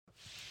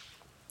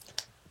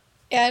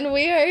And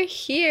we are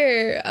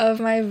here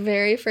of my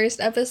very first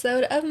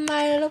episode of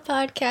my little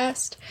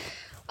podcast.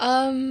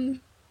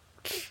 Um,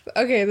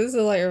 okay, this is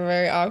like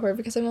very awkward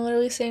because I'm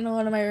literally sitting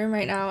alone in my room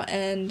right now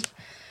and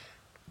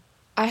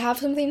I have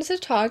some things to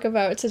talk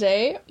about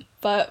today.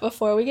 But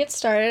before we get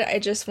started, I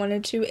just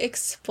wanted to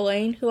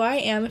explain who I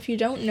am if you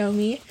don't know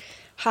me.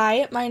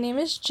 Hi, my name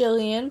is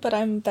Jillian, but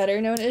I'm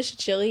better known as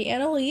Jilli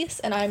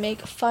Annalise, and I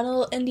make fun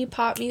little indie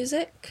pop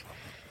music.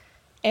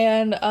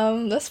 And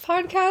this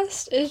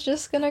podcast is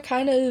just gonna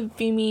kind of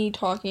be me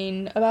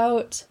talking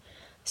about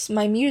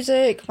my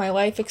music, my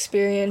life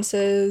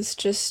experiences,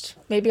 just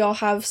maybe I'll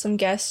have some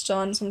guests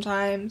on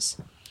sometimes.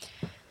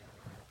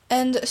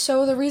 And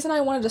so the reason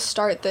I wanted to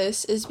start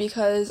this is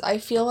because I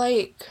feel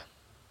like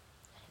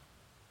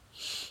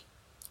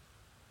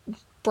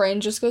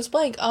brain just goes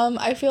blank.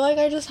 I feel like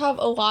I just have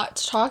a lot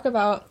to talk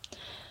about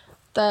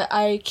that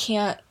I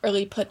can't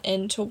really put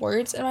into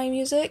words in my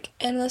music,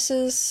 and this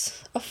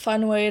is a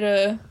fun way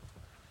to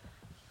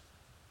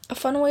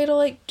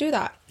like do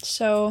that.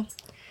 So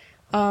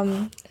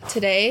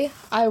today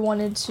I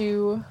wanted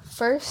to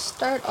first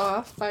start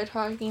off by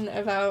talking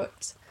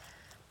about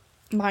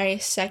my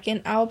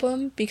second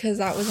album, because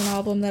that was an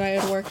album that I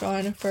had worked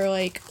on for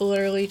like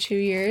literally 2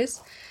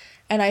 years,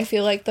 and I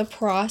feel like the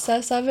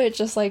process of it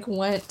just like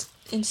went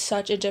in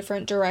such a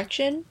different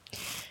direction.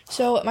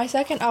 So my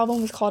second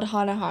album was called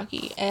Hana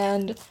Hockey,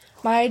 and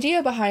my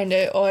idea behind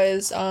it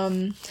was,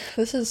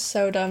 this is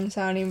so dumb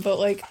sounding, but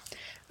like,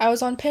 I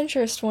was on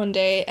Pinterest one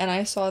day and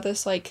I saw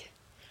this like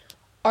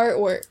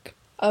artwork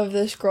of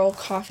this girl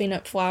coughing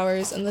up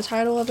flowers, and the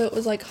title of it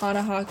was like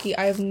Hana Hockey.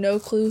 I have no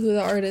clue who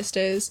the artist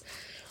is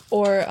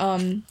or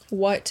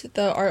what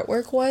the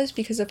artwork was,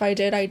 because if I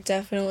did, I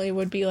definitely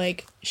would be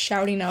like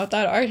shouting out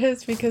that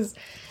artist, because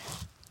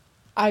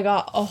I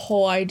got a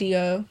whole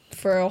idea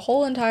for a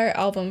whole entire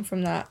album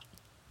from that.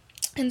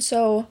 And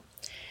so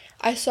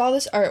I saw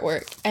this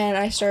artwork and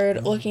I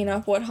started looking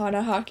up what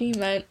Hana Hockey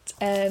meant,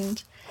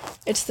 and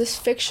it's this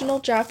fictional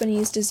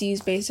Japanese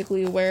disease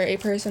basically where a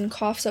person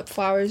coughs up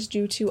flowers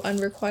due to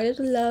unrequited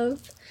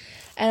love.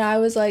 And I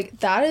was like,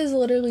 that is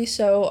literally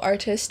so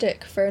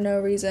artistic for no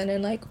reason,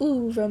 and like,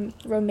 ooh,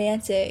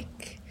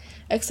 romantic.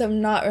 Except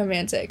not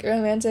romantic.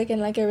 Romantic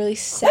in like a really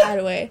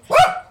sad way.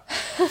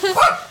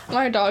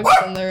 My dog's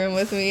in the room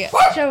with me.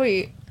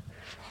 Joey.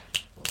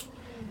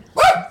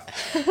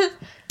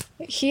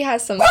 He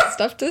has some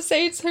stuff to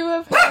say too,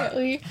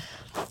 apparently.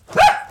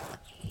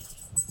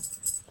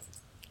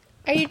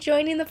 Are you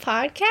joining the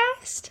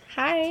podcast?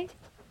 Hi.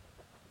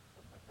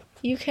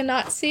 You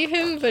cannot see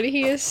him, but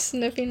he is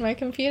sniffing my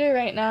computer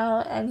right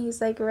now, and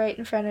he's like right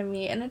in front of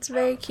me, and it's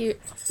very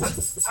cute.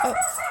 Oh,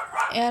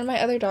 and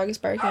my other dog is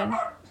barking.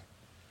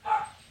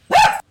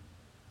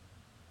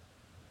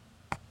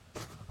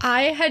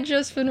 I had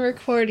just been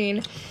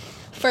recording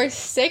for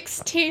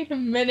 16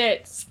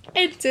 minutes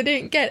and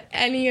didn't get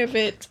any of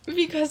it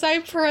because I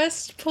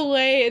pressed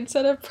play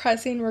instead of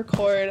pressing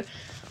record.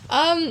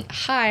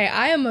 Hi,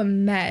 I am a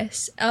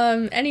mess.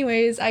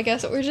 Anyways, I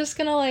guess we're just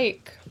gonna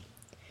like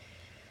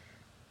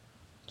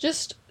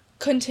just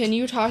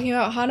continue talking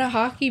about Hana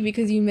Hockey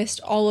because you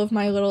missed all of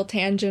my little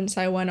tangents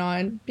I went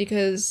on,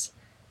 because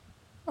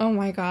oh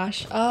my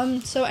gosh.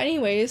 So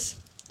anyways,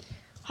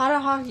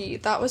 Hana Hockey,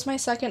 that was my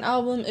second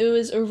album. It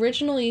was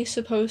originally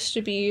supposed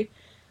to be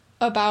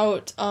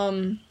about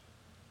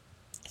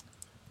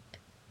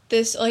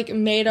this like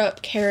made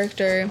up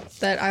character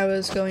that I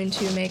was going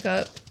to make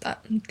up.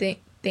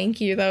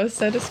 Thank you, that was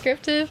so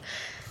descriptive.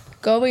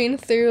 Going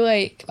through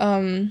like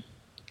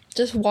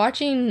just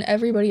watching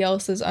everybody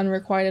else's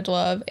unrequited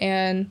love,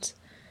 and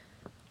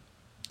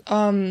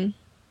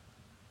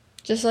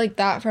just like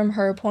that from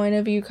her point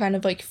of view, kind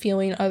of like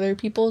feeling other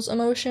people's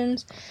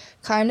emotions,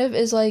 kind of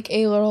is like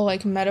a little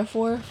like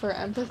metaphor for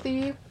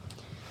empathy.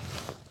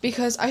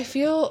 Because I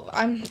feel,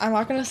 I'm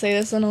not gonna say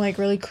this in a like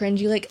really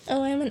cringy like,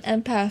 oh, I'm an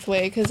empath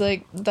way, because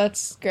like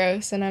that's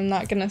gross and I'm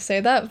not gonna say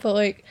that, but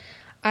like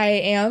I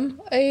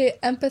am a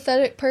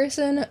empathetic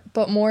person,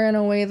 but more in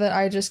a way that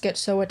I just get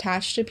so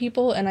attached to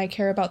people and I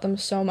care about them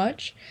so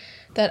much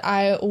that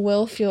I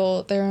will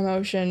feel their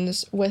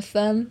emotions with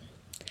them.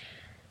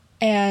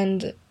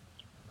 And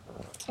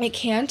it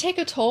can take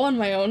a toll on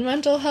my own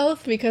mental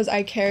health because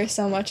I care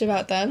so much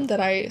about them that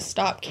I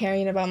stop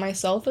caring about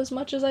myself as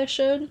much as I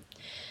should.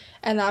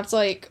 And that's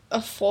like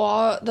a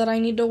flaw that I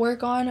need to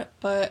work on,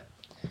 but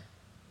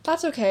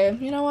that's okay.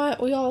 You know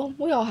what? We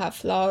all have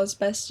flaws,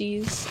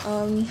 besties.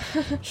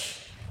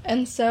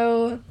 And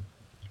so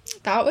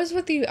that was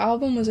what the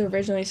album was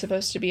originally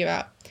supposed to be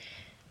about.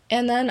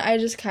 And then I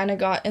just kind of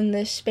got in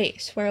this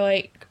space where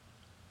like,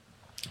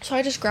 so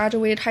I just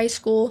graduated high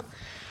school.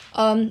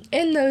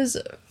 In those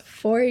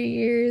 4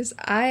 years,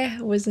 I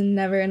was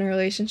never in a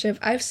relationship.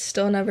 I've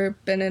still never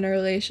been in a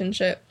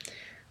relationship.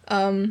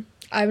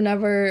 I've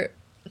never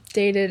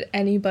dated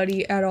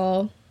anybody at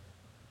all.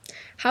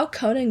 How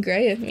Conan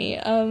Gray of me.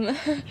 I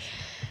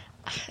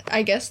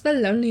guess the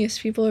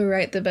loneliest people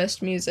write the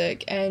best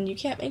music, and you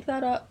can't make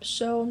that up,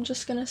 so I'm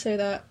just gonna say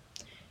that.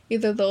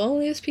 Either the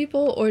loneliest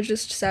people or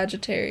just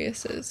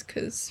Sagittariuses,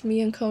 because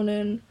me and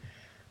Conan,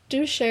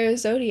 do share a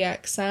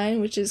zodiac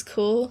sign, which is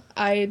cool.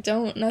 I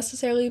don't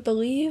necessarily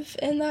believe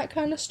in that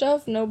kind of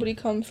stuff. Nobody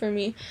come for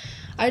me.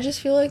 I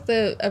just feel like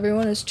that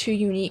everyone is too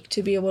unique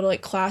to be able to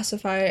like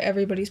classify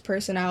everybody's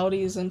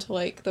personalities into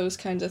like those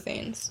kinds of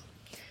things.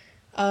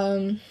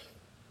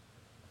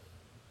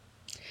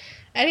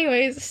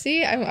 Anyways,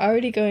 see, I'm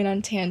already going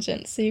on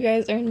tangents, so you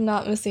guys are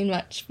not missing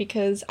much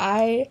because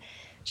I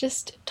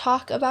just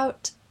talk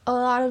about a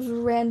lot of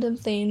random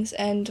things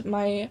and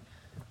my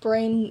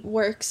brain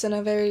works in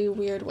a very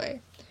weird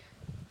way.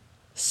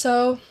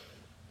 So,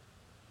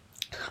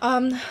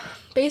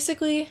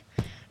 basically,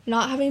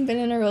 not having been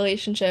in a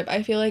relationship,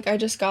 I feel like I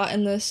just got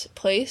in this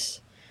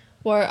place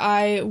where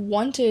I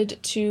wanted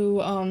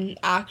to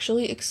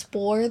actually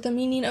explore the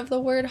meaning of the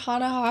word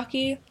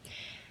Hanahaki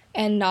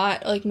and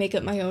not like make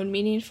up my own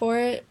meaning for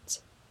it,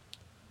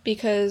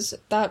 because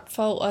that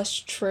felt less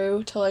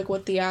true to like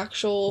what the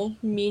actual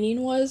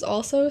meaning was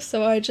also.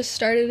 So I just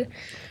started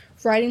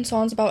writing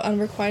songs about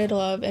unrequited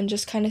love and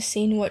just kind of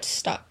seeing what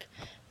stuck.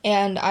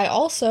 And I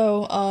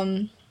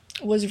also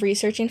was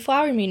researching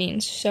flower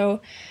meanings. So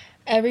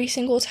every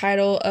single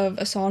title of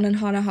a song in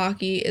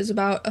Hanahaki is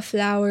about a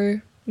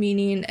flower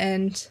meaning,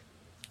 and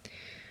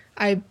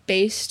I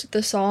based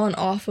the song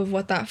off of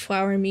what that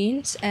flower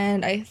means,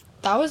 and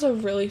that was a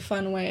really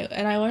fun way,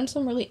 and I learned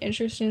some really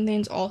interesting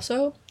things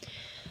also.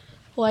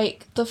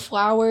 Like the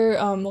flower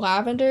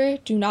lavender,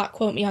 do not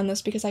quote me on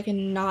this because I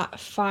cannot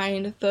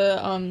find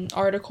the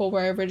article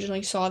where I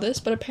originally saw this,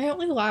 but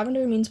apparently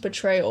lavender means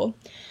betrayal.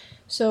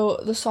 So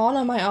the song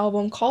on my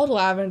album called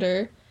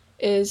Lavender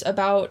is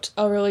about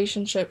a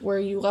relationship where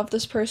you love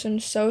this person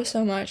so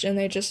much and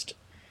they just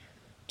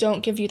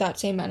don't give you that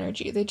same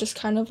energy. They just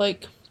kind of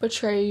like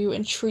betray you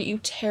and treat you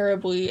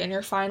terribly, and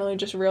you're finally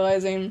just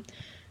realizing,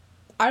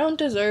 I don't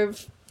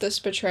deserve this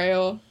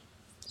betrayal.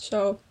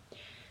 So,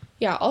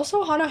 yeah.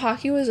 Also,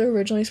 Hanahaki was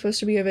originally supposed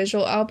to be a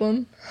visual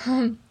album.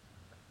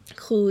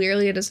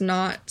 Clearly it is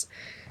not.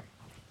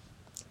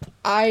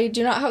 I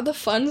do not have the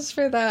funds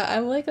for that.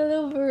 I'm like a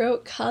little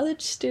broke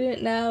college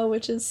student now,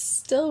 which is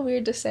still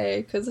weird to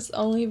say because it's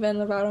only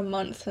been about a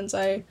month since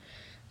I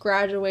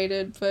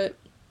graduated, but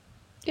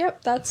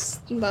yep,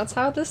 that's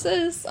how this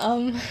is.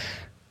 And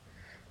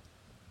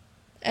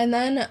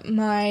then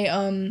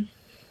my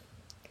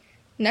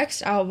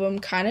next album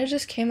kind of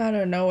just came out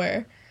of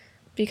nowhere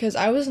because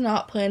I was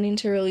not planning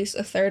to release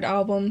a third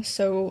album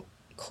so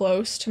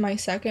close to my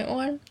second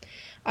one.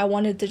 I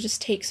wanted to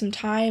just take some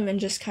time and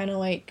just kind of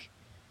like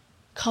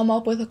come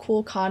up with a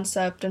cool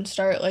concept and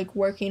start like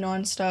working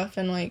on stuff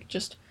and like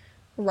just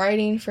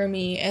writing for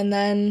me. And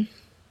then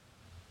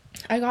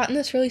I got in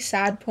this really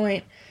sad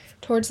point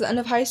towards the end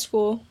of high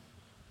school,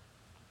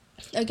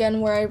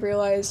 again, where I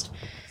realized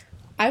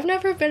I've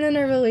never been in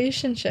a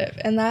relationship,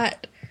 and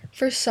that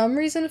for some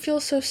reason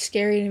feels so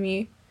scary to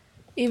me,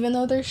 even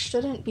though there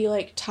shouldn't be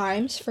like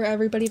times for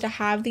everybody to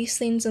have these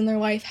things in their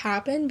life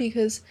happen,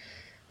 because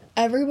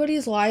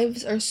everybody's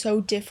lives are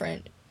so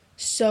different.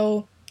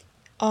 So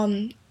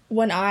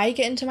when I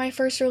get into my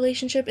first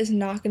relationship is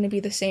not going to be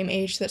the same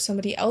age that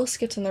somebody else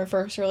gets in their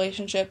first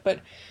relationship, but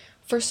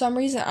for some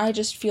reason I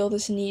just feel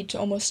this need to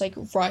almost like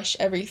rush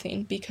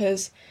everything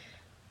because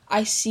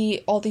I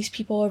see all these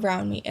people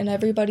around me and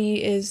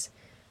everybody is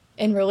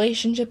in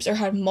relationships or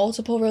had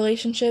multiple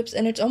relationships,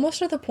 and it's almost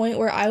to the point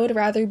where I would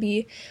rather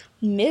be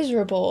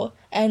miserable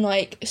and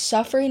like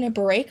suffering a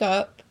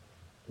breakup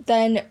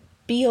than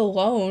be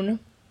alone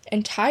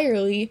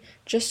entirely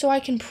just so I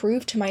can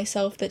prove to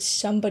myself that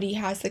somebody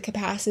has the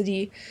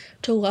capacity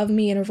to love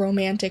me in a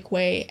romantic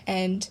way.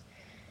 And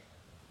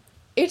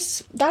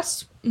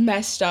that's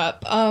messed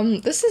up.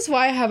 This is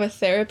why I have a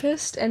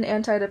therapist and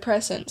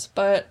antidepressants,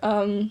 but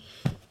I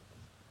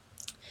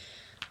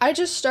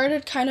just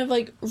started kind of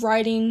like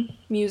writing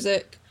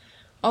music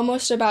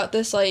almost about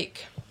this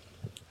like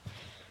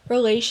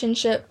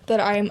relationship that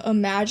I'm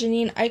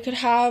imagining I could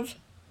have.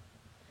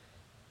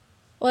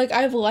 Like,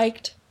 I've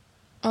liked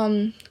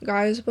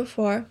guys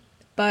before,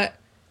 but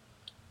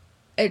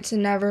it's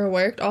never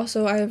worked.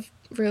 Also, I have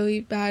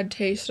really bad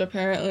taste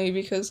apparently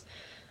because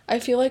I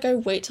feel like I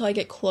wait till I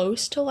get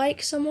close to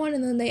like someone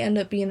and then they end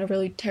up being a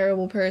really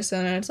terrible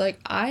person, and it's like,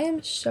 I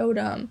am so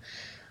dumb.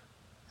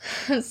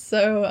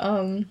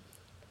 So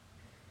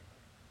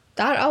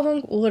that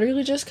album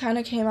literally just kind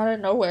of came out of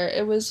nowhere.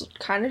 It was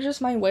kind of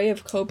just my way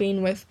of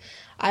coping with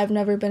I've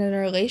never been in a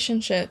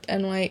relationship,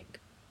 and like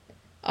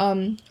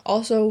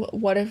also,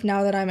 what if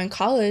now that I'm in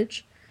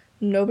college,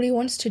 nobody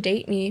wants to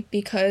date me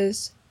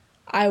because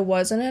I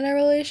wasn't in a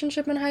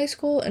relationship in high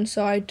school, and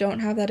so I don't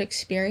have that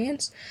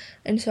experience,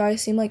 and so I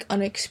seem like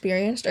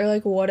unexperienced. Or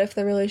like, what if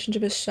the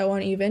relationship is so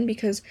uneven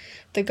because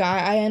the guy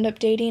I end up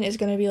dating is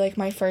going to be like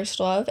my first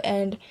love,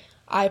 and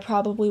I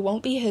probably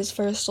won't be his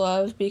first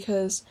love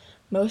because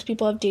most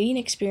people have dating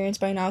experience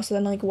by now. So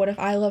then like, what if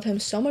I love him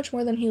so much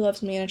more than he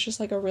loves me, and it's just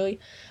like a really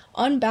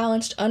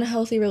unbalanced,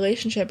 unhealthy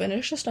relationship, and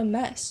it's just a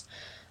mess.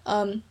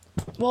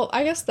 Well,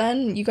 I guess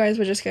then you guys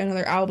would just get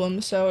another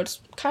album, so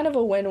it's kind of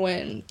a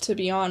win-win, to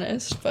be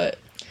honest, but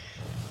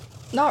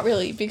not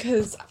really,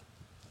 because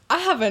I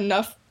have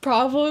enough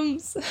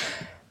problems.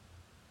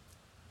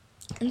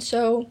 And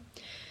so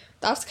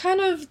that's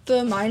kind of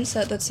the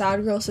mindset that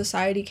Sad Girl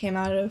Society came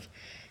out of.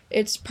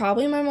 It's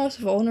probably my most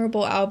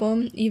vulnerable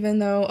album, even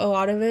though a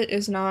lot of it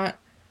is not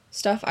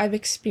stuff I've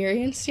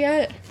experienced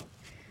yet.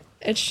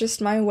 It's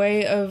just my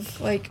way of,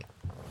 like,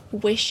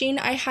 wishing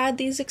I had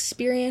these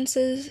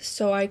experiences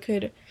so I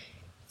could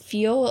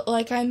feel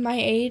like I'm my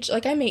age.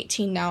 Like, I'm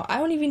 18 now. I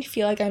don't even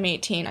feel like I'm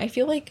 18. I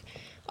feel like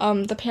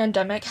the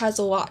pandemic has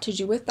a lot to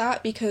do with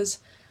that, because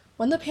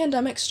when the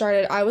pandemic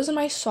started, I was in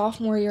my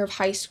sophomore year of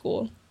high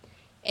school,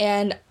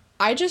 and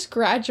I just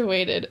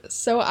graduated,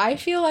 so I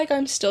feel like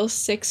I'm still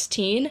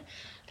 16,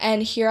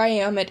 and here I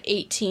am at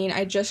 18,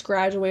 I just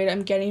graduated,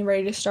 I'm getting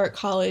ready to start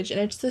college, and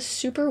it's this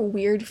super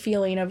weird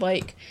feeling of,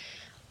 like,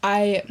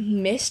 I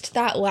missed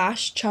that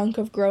last chunk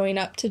of growing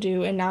up to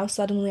do, and now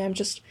suddenly I'm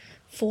just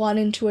flung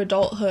into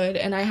adulthood,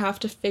 and I have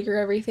to figure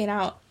everything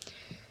out.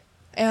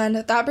 And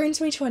that brings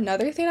me to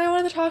another thing I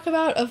wanted to talk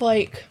about, of,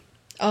 like,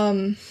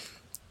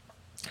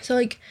 so,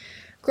 like,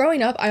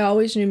 growing up, I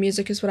always knew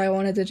music is what I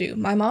wanted to do.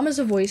 My mom is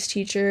a voice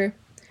teacher,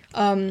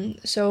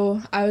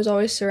 so I was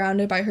always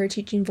surrounded by her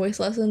teaching voice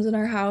lessons in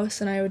our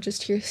house, and I would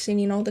just hear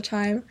singing all the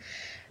time.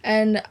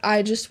 And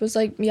I just was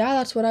like, yeah,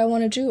 that's what I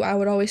want to do. I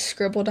would always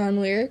scribble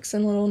down lyrics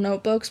in little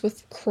notebooks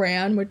with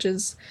crayon, which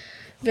is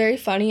very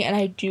funny, and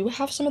I do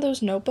have some of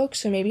those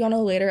notebooks, so maybe on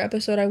a later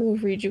episode I will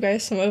read you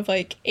guys some of,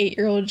 like,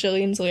 8-year-old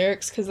Jillian's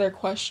lyrics, because they're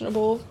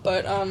questionable,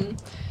 but,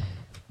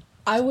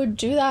 I would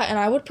do that, and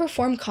I would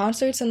perform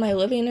concerts in my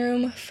living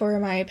room for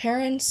my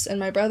parents and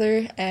my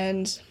brother,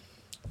 and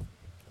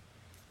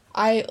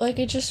I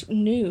just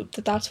knew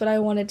that that's what I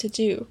wanted to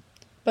do.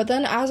 But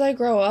then as I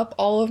grow up,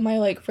 all of my,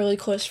 like, really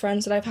close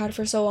friends that I've had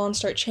for so long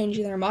start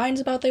changing their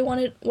minds about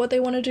what they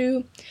want to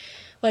do.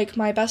 Like,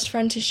 my best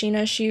friend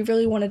Tashina, she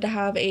really wanted to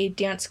have a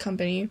dance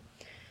company.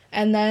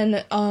 And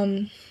then,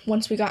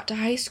 once we got to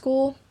high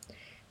school,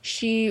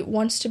 she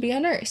wants to be a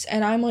nurse,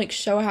 and I'm, like,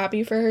 so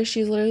happy for her.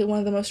 She's literally one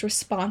of the most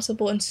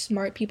responsible and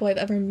smart people I've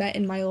ever met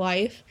in my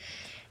life,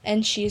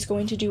 and she's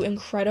going to do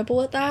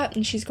incredible at that,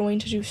 and she's going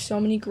to do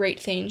so many great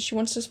things. She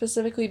wants to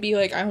specifically be,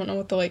 like, I don't know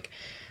what the, like,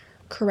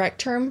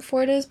 correct term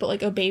for it is, but,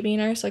 like, a baby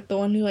nurse, like, the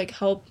one who, like,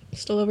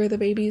 helps deliver the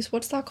babies.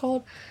 What's that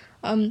called?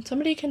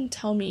 Somebody can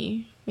tell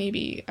me,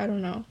 maybe, I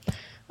don't know.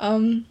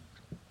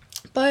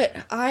 But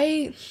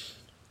I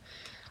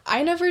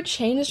never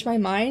changed my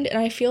mind, and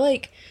I feel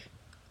like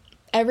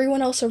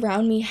everyone else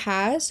around me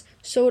has,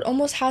 so it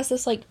almost has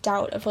this, like,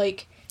 doubt of,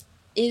 like,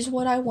 is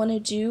what I want to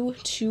do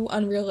too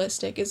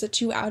unrealistic? Is it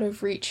too out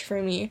of reach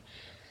for me?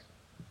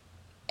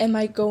 Am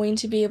I going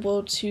to be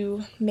able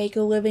to make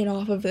a living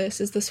off of this?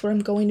 Is this what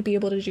I'm going to be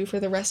able to do for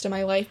the rest of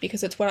my life?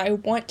 Because it's what I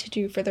want to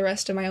do for the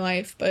rest of my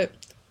life, but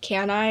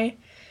can I?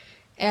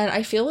 And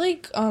I feel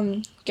like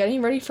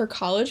getting ready for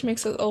college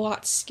makes it a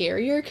lot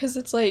scarier, because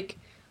it's like,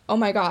 oh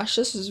my gosh,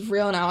 this is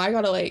real now. I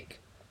gotta, like,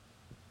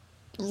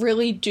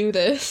 really do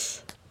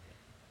this.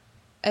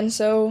 And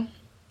so,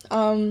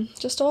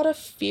 just a lot of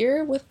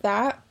fear with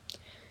that,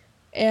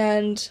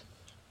 and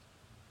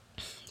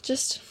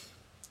just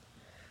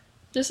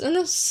in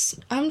this,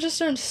 I'm just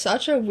in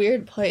such a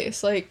weird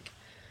place. Like,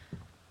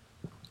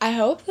 I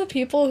hope the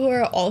people who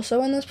are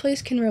also in this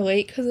place can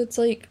relate, because it's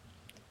like,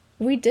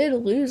 we did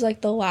lose,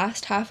 like, the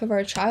last half of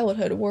our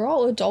childhood. We're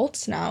all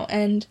adults now,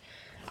 and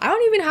I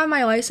don't even have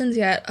my license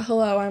yet.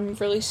 Hello, I'm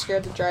really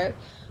scared to drive.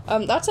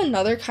 That's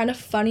another kind of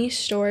funny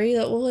story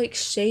that we'll, like,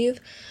 save,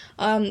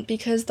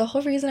 because the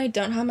whole reason I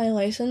don't have my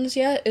license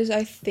yet is,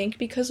 I think,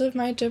 because of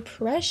my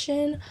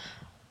depression,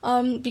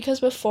 because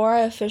before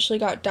I officially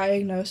got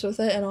diagnosed with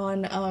it and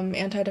on,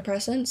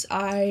 antidepressants,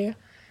 I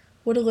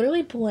would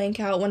literally blank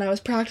out when I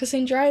was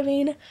practicing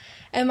driving,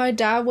 and my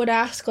dad would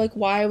ask, like,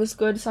 why I was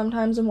good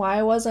sometimes and why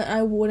I wasn't, and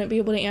I wouldn't be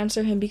able to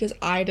answer him because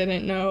I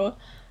didn't know.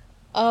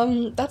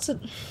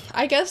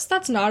 I guess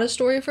that's not a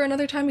story for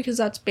another time, because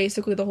that's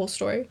basically the whole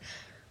story.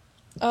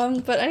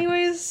 But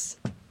anyways,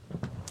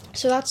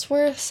 so that's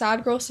where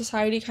Sad Girl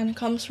Society kind of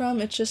comes from.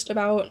 It's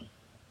about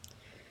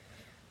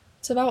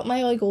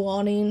my, like,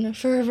 longing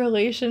for a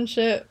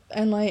relationship,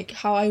 and, like,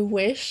 how I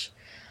wish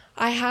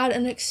I had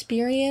an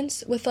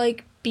experience with,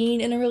 like,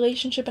 being in a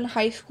relationship in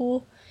high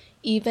school,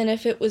 even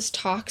if it was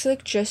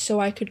toxic, just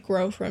so I could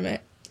grow from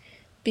it.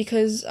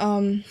 Because,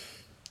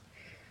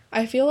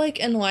 I feel like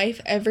in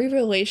life, every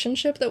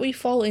relationship that we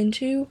fall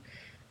into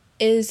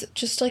is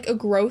just, like, a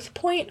growth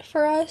point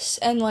for us,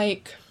 and,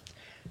 like,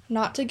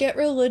 not to get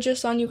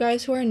religious on you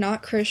guys who are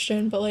not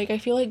Christian, but, like, I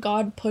feel like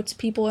God puts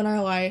people in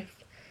our life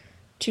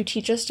to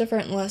teach us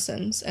different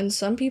lessons, and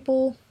some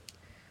people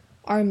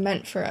are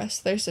meant for us.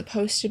 They're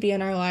supposed to be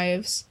in our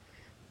lives.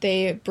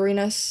 They bring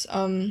us,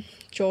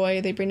 joy,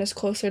 they bring us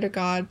closer to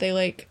God, they,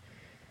 like,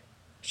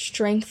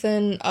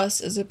 strengthen us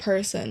as a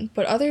person,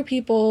 but other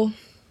people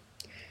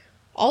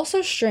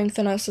also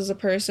strengthen us as a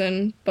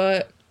person,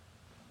 but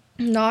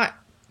not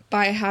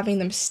by having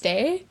them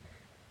stay.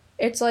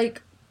 It's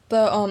like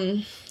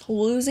the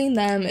losing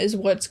them is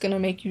what's gonna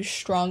make you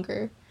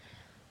stronger.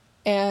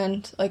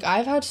 And, like,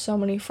 I've had so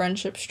many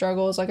friendship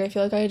struggles. Like, I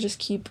feel like I just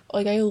keep,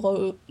 like, I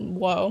lose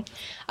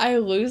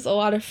a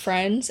lot of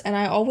friends, and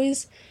I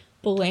always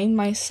blame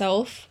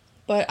myself,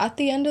 but at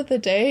the end of the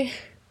day,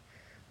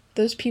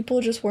 those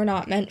people just were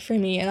not meant for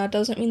me, and that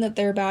doesn't mean that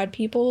they're bad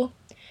people.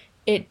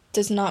 It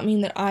does not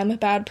mean that I'm a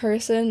bad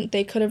person.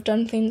 They could have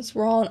done things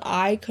wrong.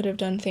 I could have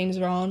done things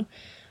wrong.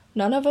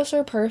 None of us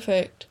are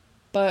perfect,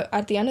 but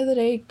at the end of the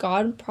day,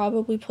 God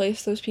probably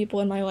placed those people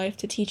in my life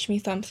to teach me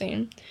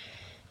something.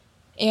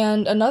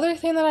 And another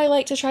thing that I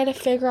like to try to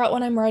figure out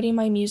when I'm writing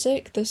my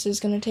music, this is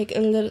going to take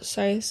a little,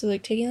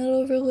 taking a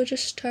little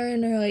religious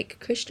turn or,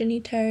 Christian-y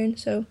turn,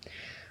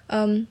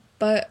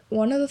 but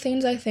one of the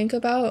things I think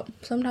about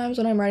sometimes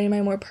when I'm writing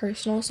my more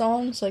personal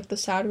songs, like the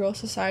Sad Girl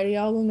Society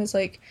album, is,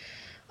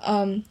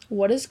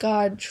 what is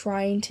God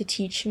trying to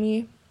teach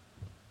me?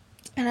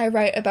 And I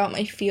write about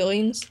my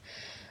feelings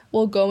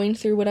while going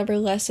through whatever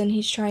lesson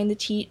he's trying to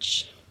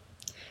teach.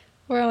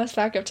 We're almost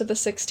back up to the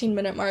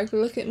 16-minute mark.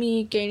 Look at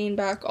me gaining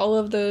back all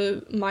of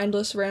the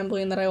mindless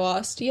rambling that I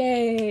lost.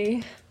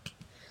 Yay!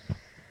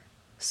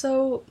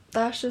 So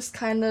that's just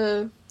kind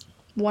of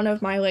one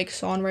of my,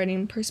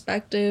 songwriting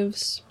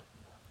perspectives.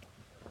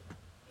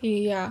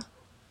 Yeah.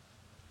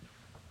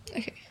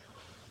 Okay.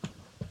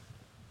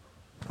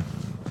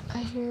 I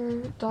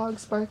hear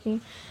dogs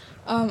barking.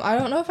 I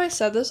don't know if I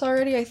said this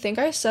already. I think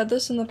I said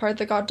this in the part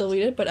that got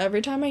deleted, but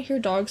every time I hear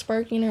dogs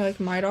barking or,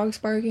 my dogs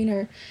barking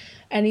or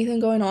anything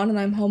going on and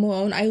I'm home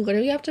alone, I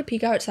literally have to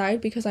peek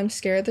outside because I'm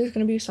scared there's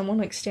gonna be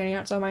someone, standing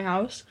outside my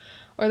house,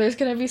 or there's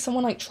gonna be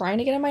someone, trying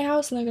to get in my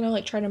house and they're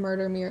gonna, try to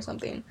murder me or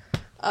something.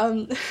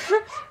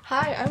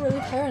 Hi, I'm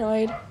really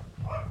paranoid.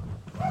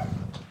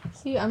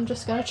 See, I'm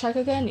just gonna check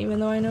again, even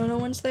though I know no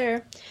one's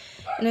there.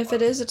 And if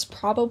it is, it's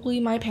probably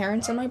my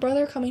parents and my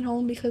brother coming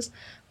home because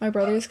my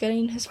brother's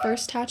getting his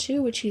first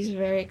tattoo, which he's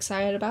very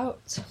excited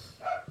about.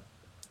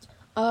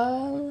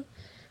 What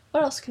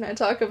else can I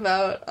talk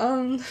about?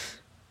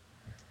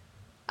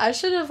 I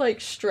should have,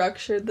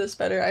 structured this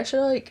better. I should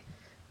have,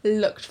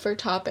 looked for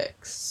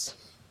topics.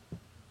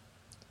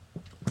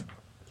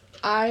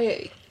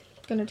 I'm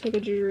gonna take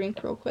a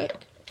drink real quick.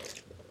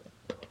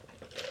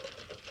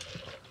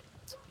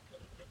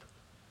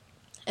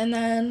 And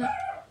then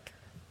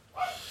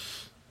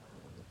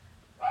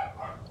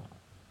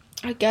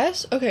I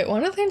guess, okay,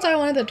 one of the things I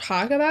wanted to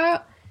talk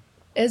about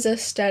is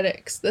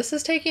aesthetics. This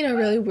is taking a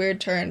really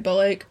weird turn,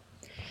 but,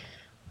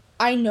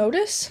 I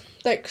notice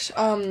that,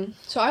 so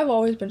I've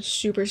always been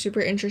super,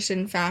 super interested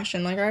in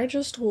fashion. I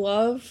just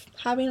love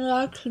having a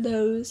lot of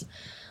clothes.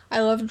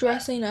 I love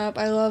dressing up.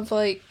 I love,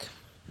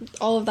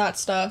 all of that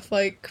stuff.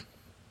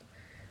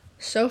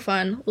 So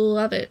fun.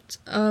 Love it.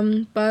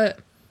 But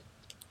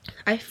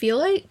I feel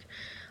like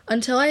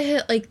until I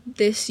hit,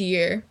 this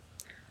year,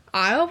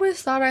 I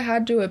always thought I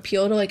had to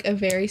appeal to, a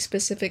very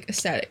specific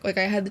aesthetic.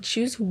 I had to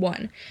choose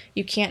one.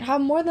 You can't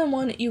have more than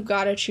one. You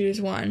gotta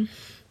choose one.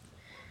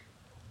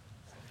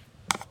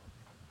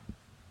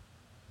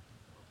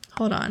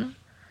 Hold on.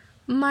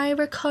 My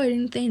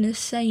recording thing is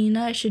saying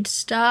I should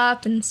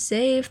stop and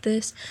save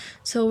this.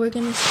 So we're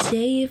gonna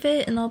save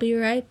it and I'll be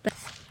right back.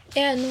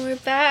 And we're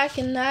back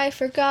and I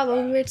forgot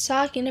what we were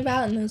talking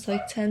about in those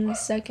 10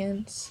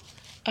 seconds.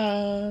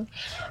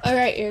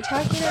 Alright, you're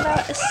talking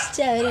about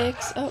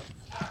aesthetics. Oh.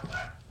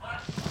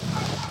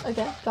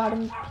 Okay, got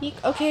him peek.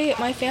 Okay,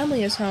 my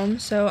family is home,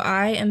 so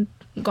I am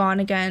gone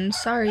again.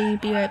 Sorry,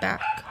 be right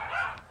back.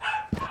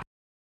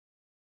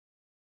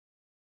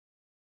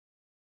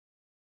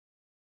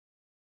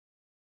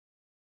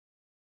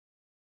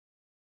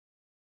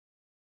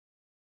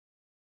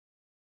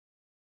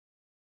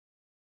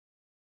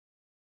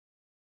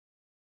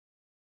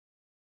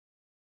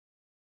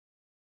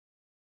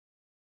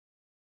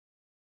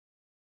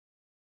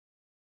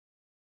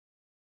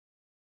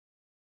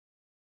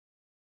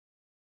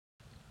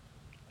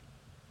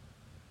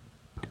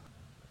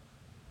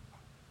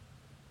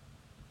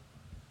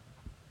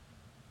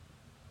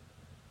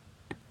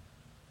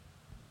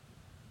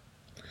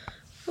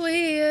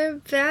 We're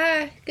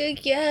back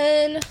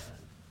again.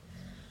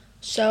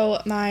 So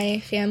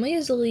my family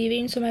is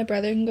leaving so my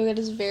brother can go get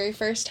his very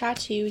first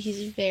tattoo.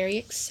 He's very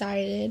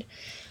excited.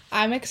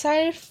 I'm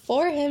excited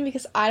for him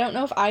because I don't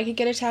know if I could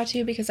get a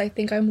tattoo because I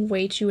think I'm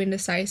way too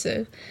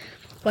indecisive.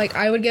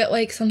 I would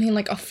get something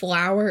a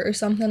flower or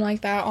something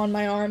like that on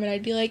my arm and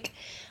I'd be like,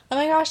 oh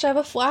my gosh, I have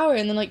a flower,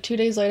 and then 2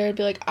 days later I'd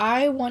be like,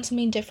 I want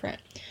something different.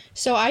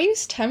 So I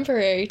use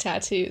temporary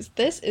tattoos.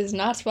 This is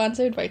not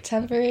sponsored by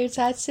Temporary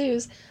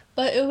Tattoos,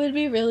 but it would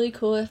be really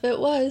cool if it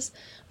was.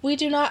 We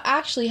do not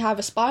actually have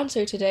a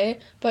sponsor today,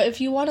 but if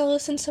you want to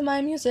listen to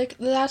my music,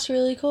 that's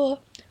really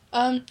cool.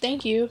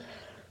 Thank you.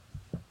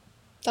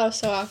 That was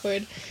so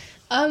awkward.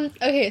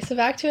 Okay, so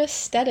back to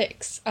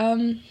aesthetics.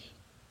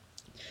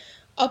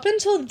 Up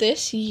until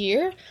this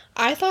year,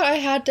 I thought I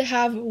had to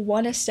have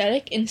one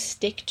aesthetic and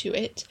stick to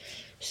it.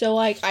 So,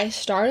 I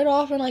started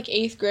off in,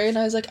 8th grade, and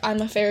I was like,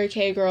 I'm a fairy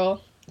K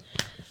girl.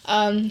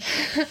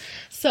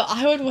 So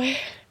I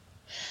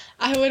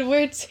would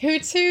wear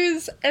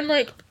tutus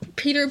and,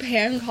 Peter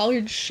Pan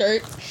collared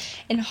shirts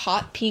and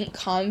hot pink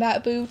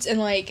combat boots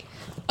and,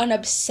 an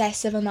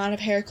obsessive amount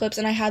of hair clips,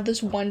 and I had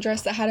this one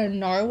dress that had a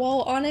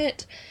narwhal on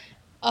it.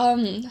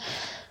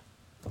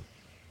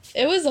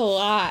 it was a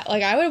lot.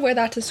 Like, I would wear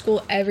that to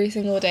school every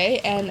single day,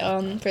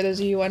 and, for those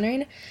of you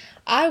wondering,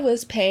 I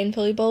was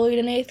painfully bullied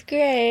in 8th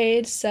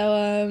grade,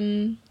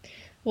 so,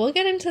 we'll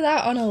get into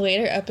that on a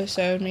later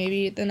episode,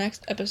 maybe the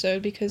next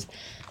episode, because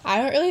I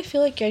don't really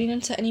feel like getting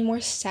into any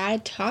more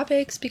sad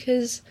topics,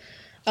 because,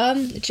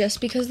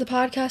 just because the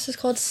podcast is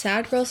called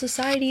Sad Girl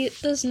Society,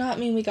 it does not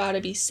mean we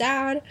gotta be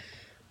sad.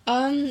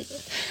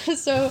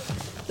 So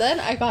then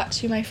I got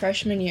to my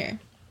freshman year,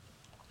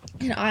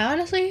 and I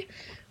honestly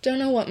don't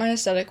know what my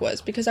aesthetic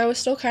was, because I was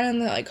still kind of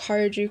in the, like,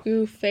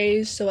 Harajuku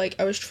phase, so, like,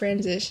 I was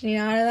transitioning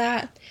out of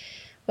that,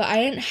 but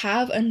I didn't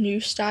have a new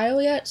style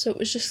yet, so it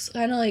was just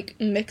kind of, like,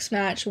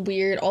 mix-match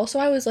weird. Also,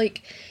 I was,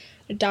 like,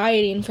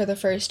 dieting for the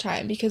first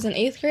time, because in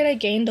 8th grade I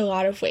gained a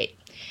lot of weight,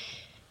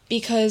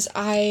 because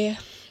I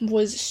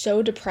was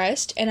so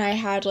depressed, and I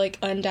had, like,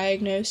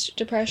 undiagnosed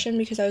depression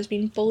because I was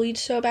being bullied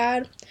so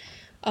bad.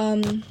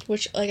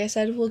 Which, like I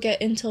said, we'll get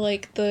into,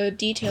 like, the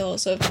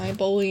details of my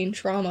bullying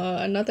trauma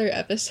another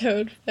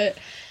episode, but,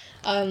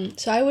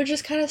 so I would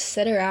just kind of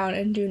sit around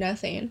and do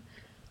nothing,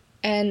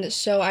 and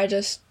so I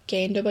just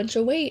gained a bunch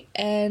of weight,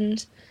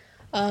 and,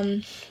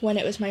 when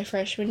it was my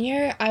freshman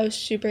year, I was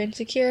super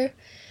insecure,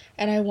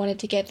 and I wanted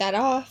to get that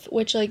off,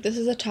 which, like, this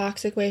is a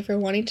toxic way for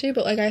wanting to,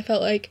 but, like, I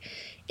felt like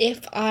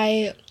if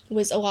I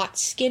was a lot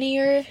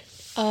skinnier,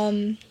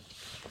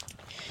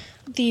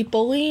 the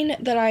bullying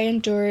that I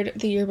endured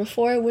the year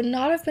before would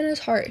not have been as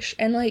harsh.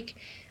 And, like,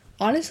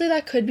 honestly,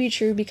 that could be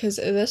true, because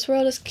this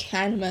world is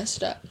kind of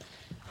messed up.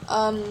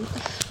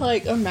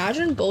 Like,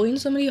 imagine bullying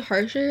somebody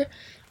harsher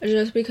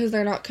just because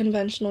they're not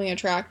conventionally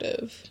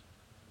attractive.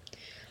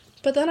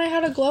 But then I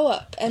had a glow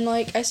up, and,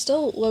 like, I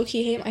still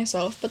low-key hate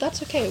myself, but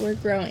that's okay, we're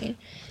growing.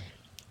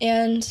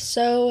 And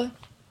so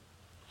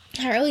I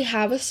didn't really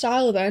have a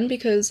style then,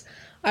 because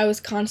I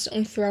was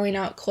constantly throwing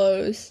out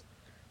clothes.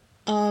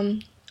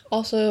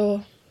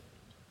 Also,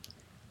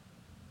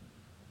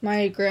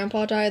 my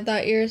grandpa died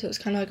that year, so it was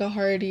kind of like a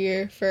hard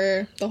year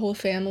for the whole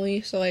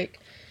family, so, like,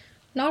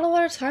 not a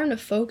lot of time to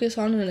focus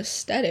on an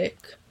aesthetic.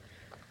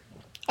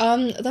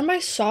 Then my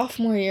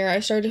sophomore year, I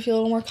started to feel a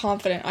little more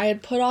confident. I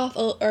had I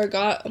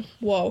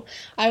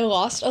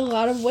lost a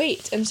lot of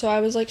weight, and so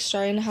I was, like,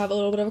 starting to have a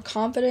little bit of a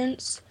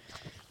confidence,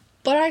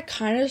 but I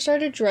kind of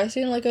started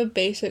dressing like a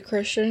basic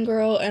Christian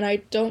girl, and I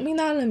don't mean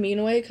that in a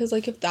mean way, because,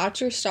 like, if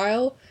that's your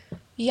style,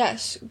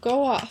 yes,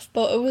 go off,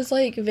 but it was,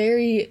 like,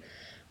 very,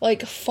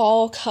 like,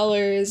 fall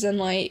colors, and,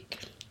 like,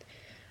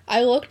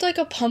 I looked like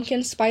a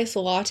pumpkin spice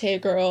latte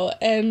girl,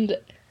 and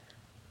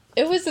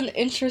it was an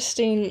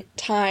interesting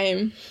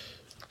time.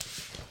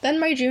 Then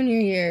my junior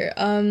year,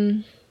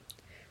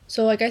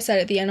 so like I said,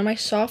 at the end of my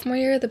sophomore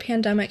year, the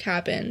pandemic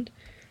happened,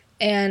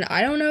 and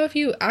I don't know if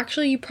you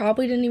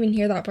probably didn't even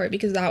hear that part,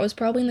 because that was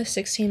probably in the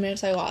 16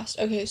 minutes I lost.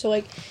 Okay, so,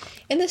 like,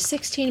 in the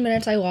 16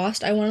 minutes I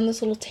lost, I went on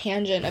this little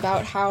tangent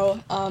about how,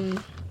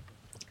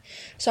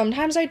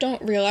 sometimes I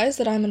don't realize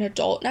that I'm an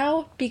adult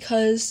now,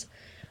 because,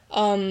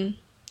 the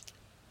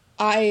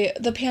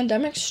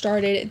pandemic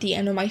started at the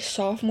end of my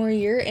sophomore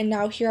year, and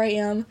now here I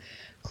am,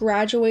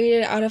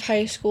 graduated out of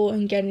high school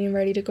and getting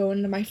ready to go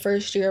into my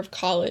first year of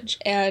college,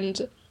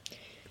 and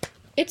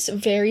it's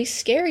very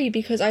scary,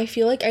 because I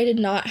feel like I did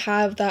not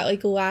have that,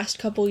 like, last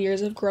couple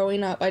years of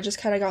growing up. I just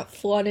kind of got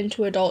flooded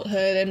into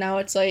adulthood, and now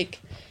it's like,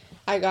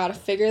 I gotta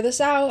figure this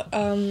out.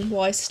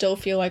 Well, I still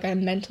feel like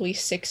I'm mentally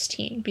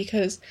 16,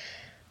 because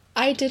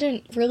I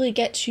didn't really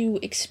get to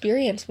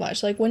experience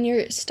much. Like, when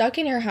you're stuck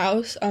in your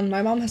house,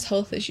 my mom has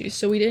health issues,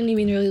 so we didn't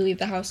even really leave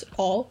the house at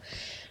all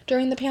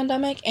during the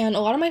pandemic, and a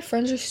lot of my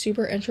friends are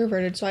super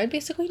introverted, so I had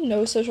basically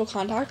no social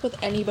contact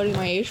with anybody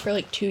my age for,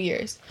 like, 2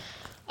 years.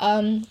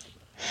 Am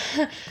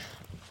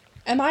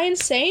I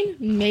insane?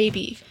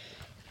 Maybe.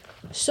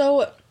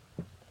 So,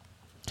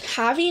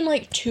 having,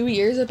 like, 2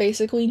 years of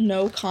basically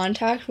no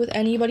contact with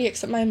anybody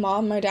except my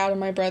mom, my dad, and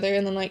my brother,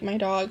 and then, like, my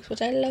dogs,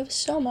 which I love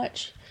so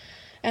much.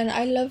 And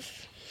I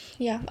love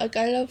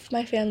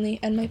my family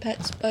and my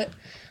pets, but,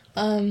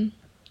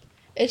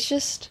 it's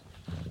just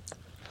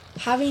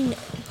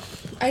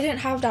I didn't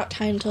have that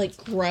time to, like,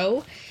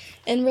 grow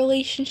in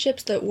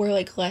relationships that were,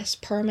 like, less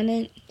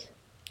permanent,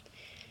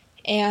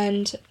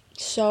 and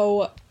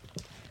so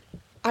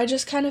I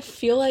just kind of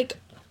feel like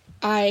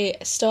I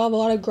still have a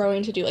lot of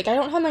growing to do. Like, I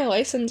don't have my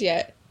license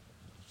yet.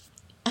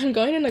 I'm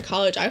going into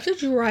college. I have to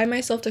drive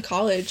myself to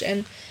college,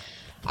 and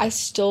I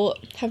still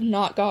have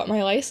not got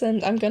my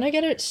license. I'm gonna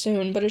get it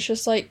soon, but it's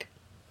just, like,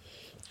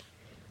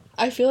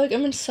 I feel like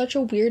I'm in such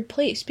a weird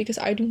place, because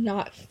I do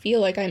not feel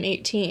like I'm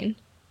 18.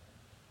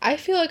 I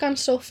feel like I'm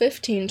still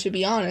 15, to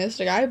be honest.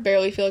 Like, I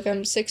barely feel like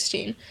I'm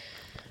 16.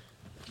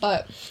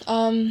 But,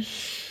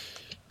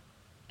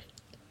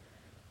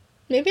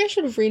 maybe I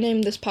should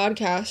rename this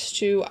podcast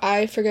to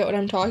I forget what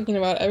I'm talking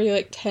about every,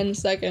 like, 10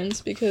 seconds,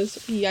 because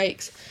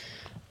yikes.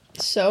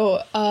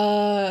 So,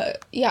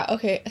 yeah,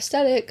 okay,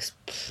 aesthetics,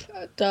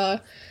 duh.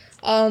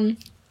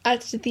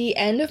 At the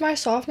end of my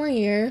sophomore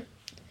year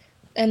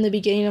and the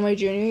beginning of my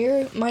junior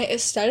year, my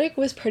aesthetic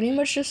was pretty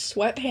much just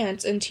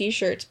sweatpants and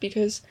t-shirts,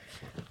 because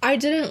I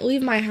didn't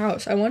leave my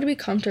house. I wanted to be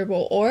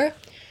comfortable, or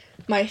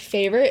my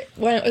favorite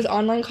when it was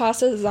online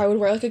classes is I would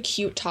wear like a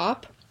cute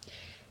top.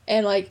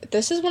 And like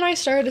this is when I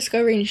started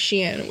discovering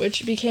Shein,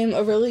 which became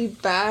a really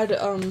bad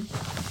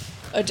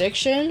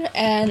addiction,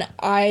 and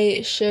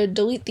I should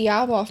delete the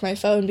app off my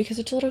phone because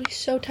it's literally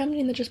so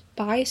tempting to just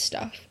buy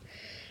stuff.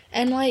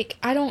 And like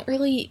I don't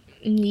really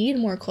need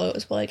more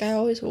clothes, but like I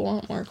always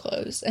want more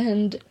clothes.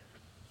 And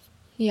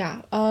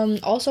yeah,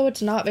 also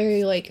it's not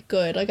very like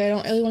good. Like I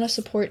don't really want to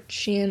support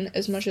Shein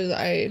as much as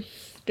I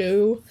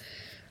do.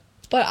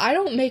 But I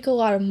don't make a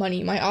lot of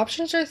money. My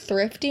options are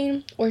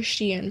thrifting or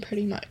Shein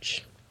pretty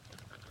much.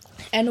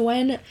 And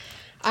when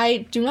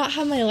I do not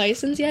have my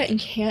license yet and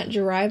can't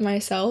drive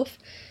myself,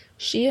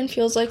 Shein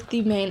feels like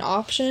the main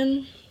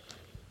option.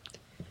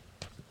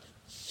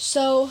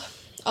 So,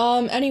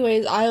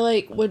 anyways, I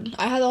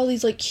had all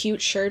these like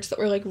cute shirts that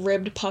were like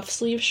ribbed puff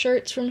sleeve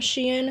shirts from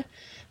Shein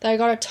that I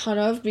got a ton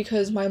of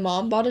because my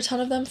mom bought a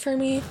ton of them for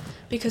me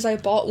because I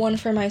bought one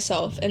for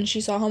myself and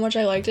she saw how much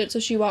I liked it, so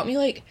she bought me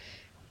like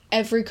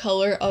every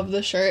color of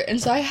the shirt,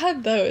 and so I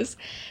had those,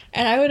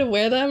 and I would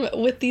wear them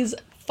with these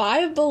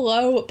Five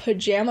Below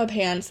pajama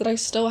pants that I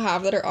still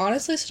have, that are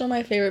honestly still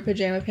my favorite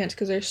pajama pants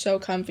because they're so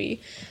comfy,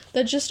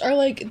 that just are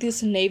like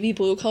this navy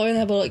blue color and they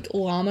have like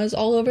llamas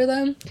all over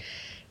them.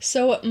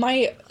 So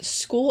my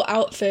school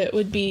outfit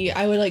would be,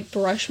 I would like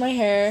brush my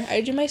hair,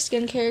 I do my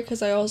skincare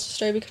because I also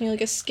started becoming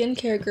like a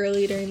skincare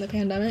girly during the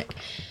pandemic,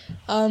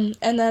 and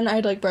then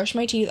I'd like brush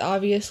my teeth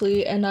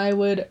obviously, and I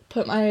would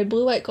put my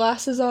blue light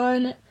glasses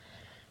on,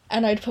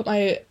 and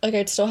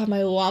I'd still have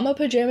my llama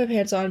pajama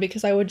pants on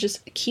because I would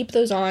just keep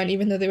those on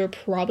even though they were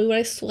probably what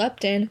I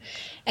slept in,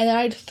 and then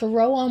I'd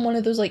throw on one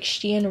of those like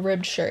Shein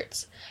ribbed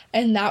shirts,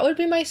 and that would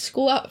be my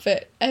school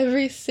outfit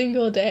every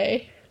single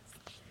day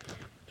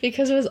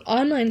because it was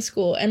online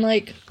school. And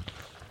like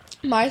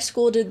my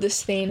school did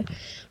this thing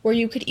where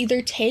you could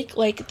either take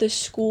like the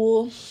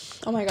school,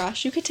 oh my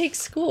gosh, you could take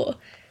school.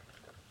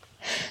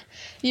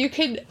 You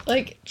could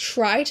like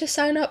try to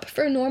sign up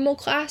for normal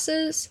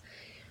classes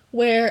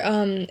where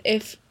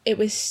if it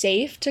was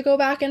safe to go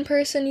back in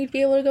person, you'd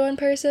be able to go in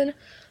person,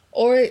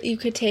 or you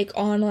could take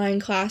online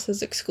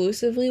classes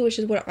exclusively, which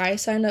is what I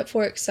signed up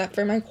for, except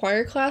for my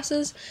choir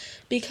classes,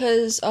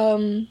 because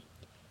I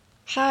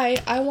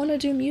want to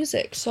do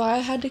music, so I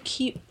had to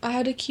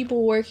keep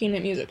working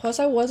at music. Plus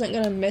I wasn't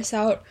going to miss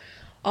out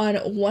on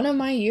one of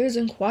my years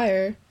in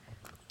choir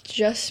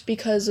just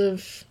because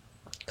of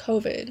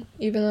COVID,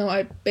 even though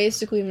I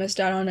basically missed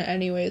out on it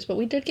anyways, but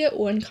we did get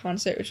one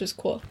concert, which was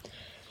cool.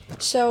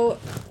 So,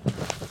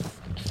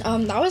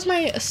 that was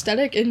my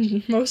aesthetic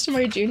in most of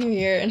my junior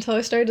year until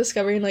I started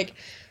discovering, like,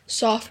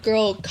 soft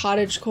girl,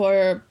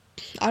 cottagecore,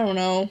 I don't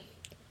know.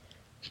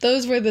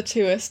 Those were the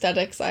two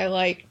aesthetics I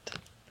liked.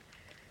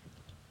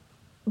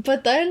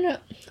 But then,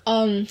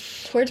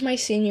 towards my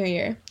senior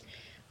year,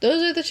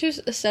 those are the two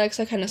aesthetics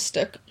I kind of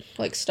stuck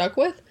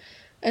with,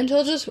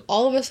 until just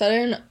all of a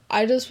sudden,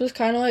 I just was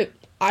kind of like,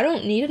 I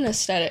don't need an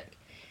aesthetic.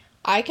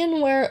 I can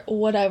wear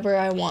whatever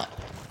I want.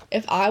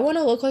 If I want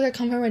to look like I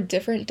come from a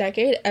different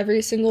decade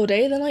every single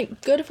day, then,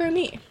 like, good for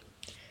me.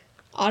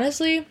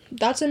 Honestly,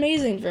 that's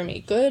amazing for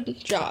me.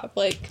 Good job.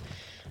 Like,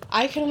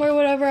 I can wear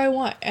whatever I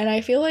want. And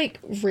I feel like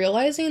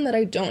realizing that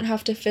I don't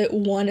have to fit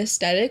one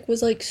aesthetic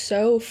was, like,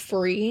 so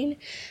freeing.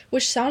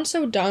 Which sounds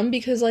so dumb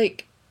because,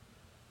 like,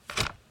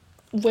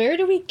 where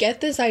do we get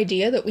this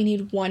idea that we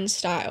need one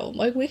style?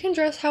 Like, we can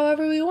dress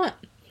however we want.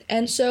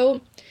 And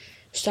so,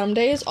 some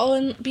days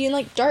I'll be in,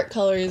 like, dark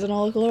colors and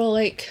I'll look a little,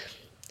 like,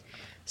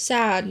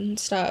 sad and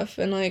stuff,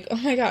 and like, oh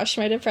my gosh,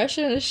 my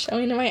depression is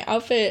showing in my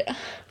outfit. And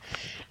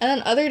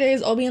then other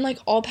days I'll be in like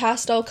all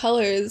pastel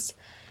colors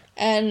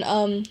and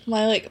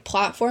my like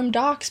platform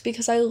docs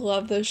because I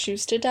love those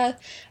shoes to death.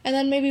 And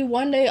then maybe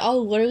one day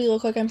I'll literally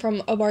look like I'm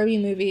from a Barbie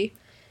movie,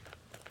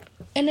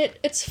 and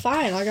it's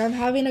fine. Like, I'm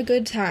having a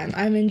good time,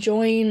 I'm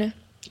enjoying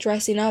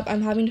dressing up,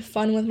 I'm having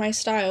fun with my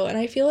style, and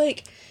I feel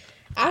like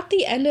at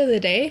the end of the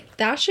day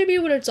that should be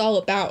what it's all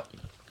about.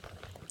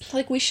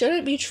 Like, we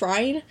shouldn't be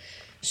trying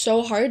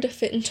so hard to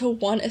fit into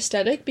one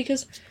aesthetic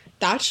because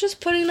that's just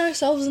putting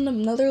ourselves in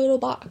another little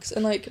box,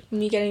 and like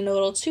me getting a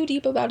little too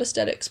deep about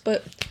aesthetics,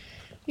 but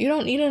you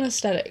don't need an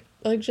aesthetic.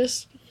 Like,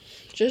 just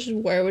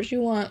wear what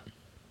you want.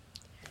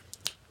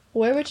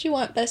 Wear what you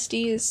want,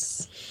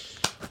 besties.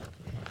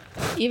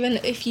 Even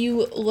if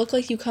you look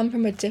like you come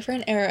from a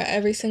different era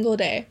every single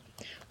day,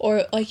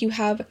 or like you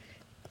have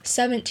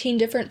 17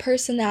 different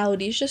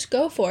personalities, just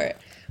go for it.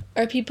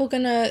 Are people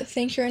gonna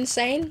think you're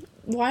insane?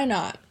 Why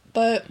not?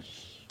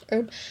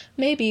 Or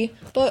maybe,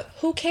 but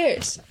who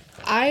cares?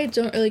 I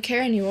don't really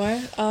care anymore.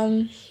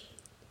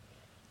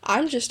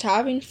 I'm just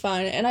having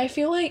fun, and I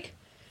feel like,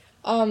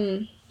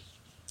 okay,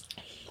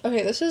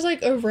 this is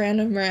like a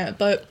random rant,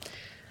 but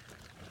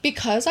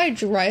because I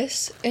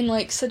dress in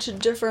like such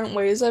different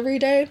ways every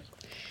day,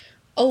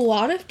 a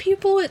lot of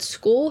people at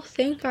school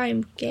think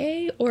I'm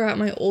gay, or at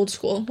my old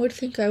school would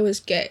think I was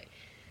gay.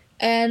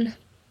 And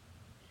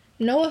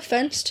no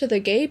offense to the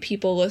gay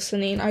people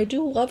listening, I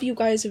do love you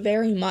guys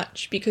very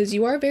much because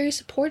you are very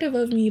supportive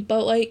of me,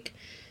 but like,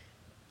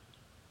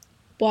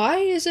 why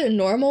is it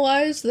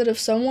normalized that if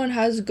someone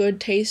has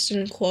good taste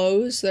in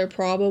clothes, they're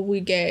probably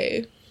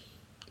gay?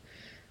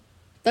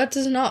 That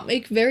does not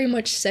make very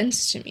much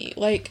sense to me.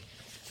 Like,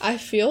 I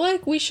feel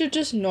like we should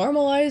just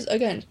normalize,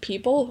 again,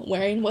 people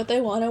wearing what they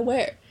want to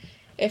wear.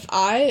 If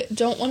I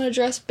don't want to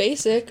dress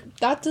basic,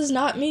 that does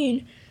not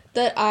mean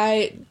that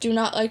I do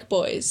not like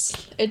boys.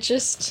 It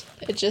just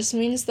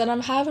means that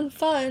I'm having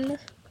fun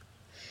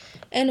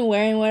and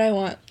wearing what I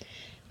want.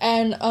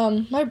 And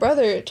my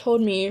brother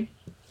told me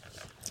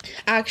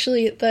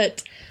actually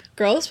that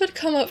girls would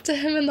come up to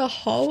him in the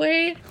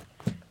hallway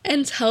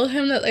and tell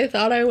him that they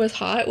thought I was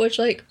hot, which,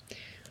 like,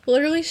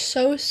 literally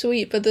so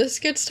sweet. But this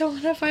gets to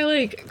one of my,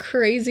 like,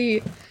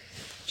 crazy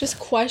just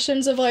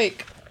questions of,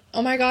 like,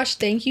 oh my gosh,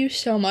 thank you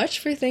so much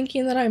for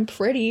thinking that I'm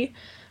pretty,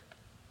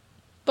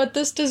 but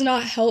this does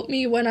not help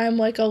me when I'm,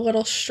 like, a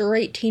little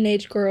straight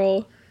teenage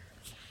girl.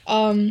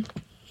 That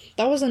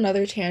was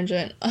another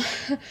tangent.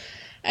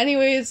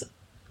 Anyways,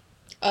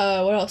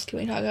 what else can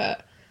we talk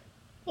about?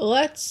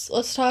 Let's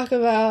talk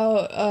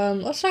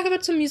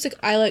about some music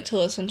I like to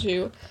listen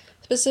to.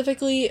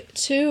 Specifically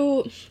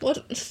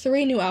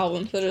 3 new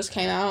albums that just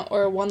came out,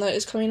 or one that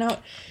is coming out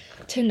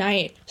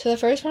tonight. So the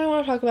first one I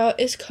want to talk about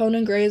is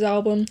Conan Gray's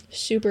album,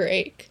 Super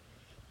Ache,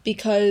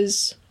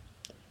 because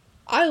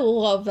I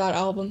love that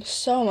album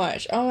so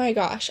much. Oh my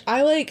gosh.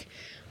 I, like,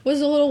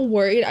 was a little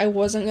worried I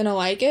wasn't gonna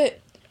like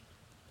it.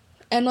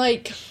 And,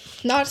 like,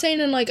 not saying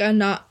in, like,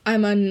 not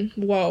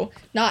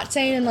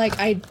saying in, like,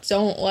 I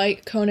don't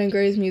like Conan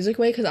Gray's music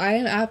way, because I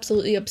am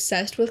absolutely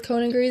obsessed with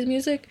Conan Gray's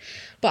music,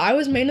 but I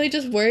was mainly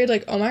just worried,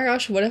 like, oh my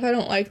gosh, what if I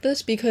don't like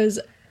this, because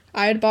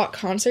I had bought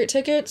concert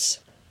tickets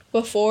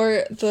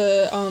before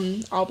the,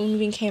 album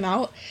even came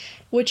out,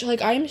 which,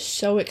 like, I am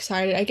so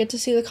excited. I get to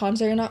see the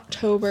concert in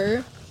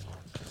October.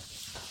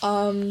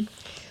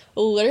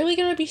 Literally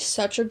gonna be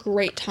such a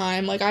great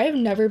time. Like, I have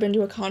never been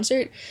to a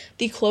concert.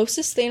 The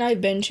closest thing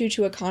I've been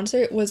to a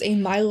concert was a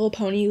My Little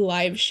Pony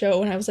live show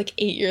when I was, like,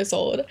 8 years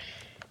old.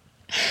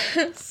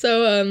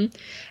 So,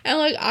 and,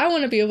 like, I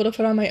want to be able to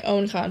put on my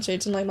own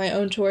concerts and, like, my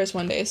own tours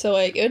one day. So,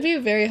 like, it would be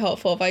very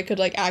helpful if I could,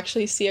 like,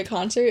 actually see a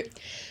concert.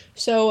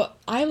 So,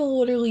 I'm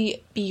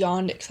literally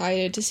beyond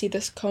excited to see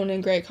this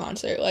Conan Gray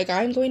concert. Like,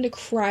 I'm going to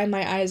cry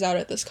my eyes out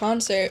at this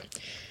concert.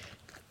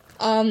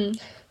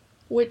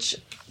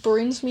 Which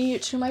brings me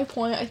to my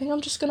point. I think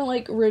I'm just gonna,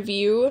 like,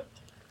 review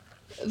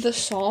the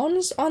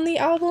songs on the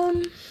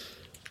album,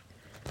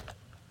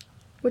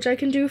 which I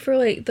can do for,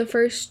 like, the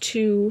first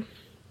 2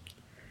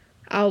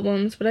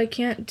 albums, but I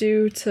can't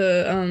do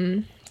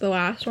to, the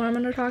last one I'm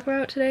gonna talk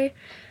about today,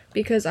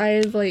 because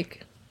I've,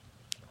 like,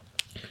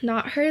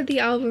 not heard the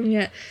album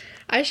yet.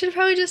 I should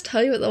probably just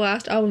tell you what the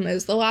last album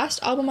is. The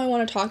last album I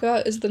want to talk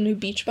about is the new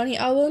Beach Bunny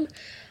album,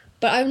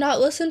 but I've not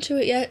listened to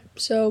it yet,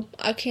 so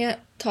I can't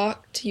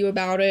talk to you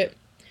about it.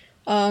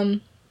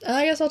 And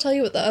I guess I'll tell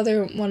you what the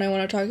other one I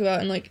want to talk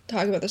about and, like,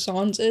 talk about the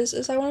songs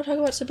is I want to talk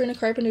about Sabrina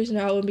Carpenter's new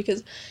album,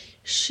 because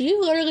she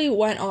literally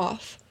went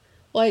off.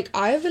 Like,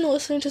 I've been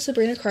listening to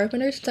Sabrina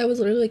Carpenter since I was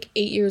literally, like,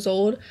 8 years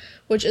old,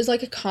 which is,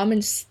 like, a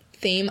common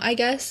theme, I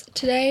guess,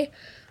 today.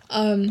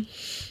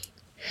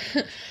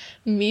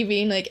 Me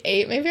being, like,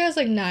 8, maybe I was,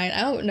 like, 9,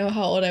 I don't know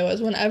how old I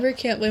was, whenever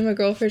Can't Blame a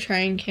Girl for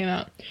Trying came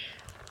out,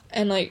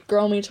 and, like,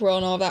 Girl Meets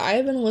World and all that. I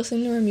have been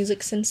listening to her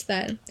music since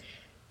then.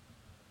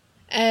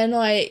 And,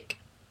 like,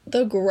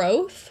 the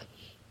growth,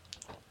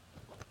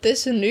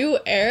 this new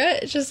era,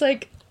 it's just,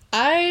 like,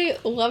 I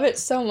love it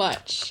so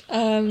much.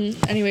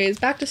 Anyways,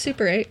 back to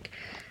Super Ache.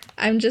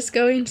 I'm just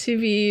going to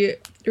be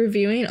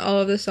reviewing all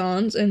of the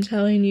songs and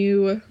telling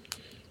you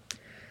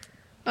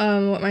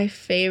what my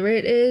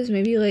favorite is.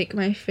 Maybe, like,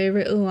 my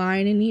favorite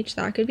line in each.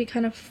 That could be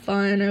kind of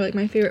fun, or, like,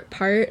 my favorite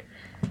part.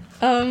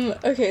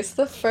 Okay,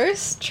 so the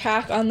first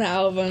track on the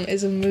album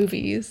is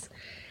Movies.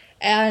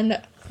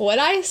 And when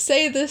I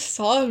say this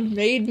song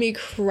made me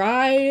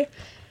cry,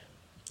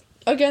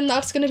 again,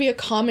 that's going to be a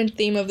common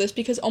theme of this,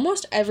 because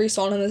almost every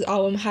song on this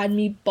album had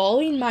me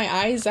bawling my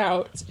eyes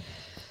out.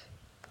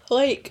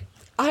 Like,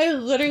 I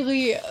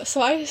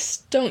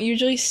don't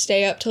usually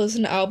stay up to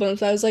listen to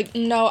albums. I was like,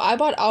 no, I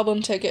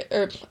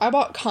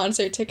bought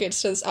concert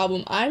tickets to this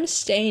album. I'm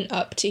staying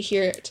up to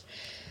hear it.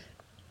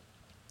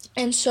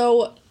 And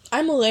so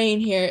I'm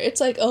laying here.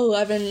 It's like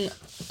 11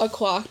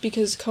 o'clock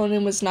because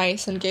Conan was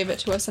nice and gave it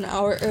to us an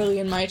hour early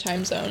in my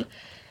time zone,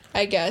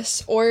 I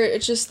guess. Or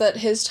it's just that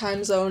his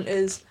time zone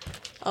is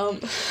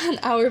an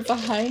hour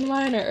behind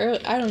mine, or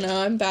early. I don't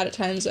know. I'm bad at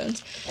time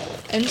zones.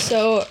 And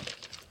so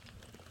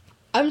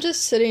I'm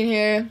just sitting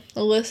here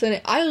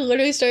listening. I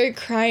literally started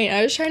crying.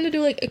 I was trying to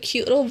do, like, a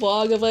cute little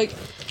vlog of, like,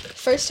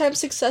 first time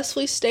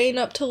successfully staying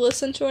up to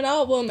listen to an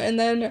album, and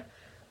then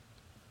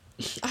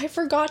I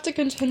forgot to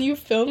continue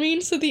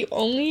filming, so the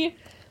only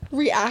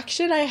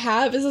reaction I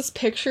have is this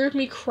picture of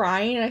me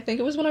crying, and I think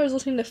it was when I was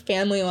listening to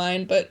Family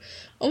Line, but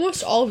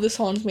almost all of the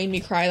songs made me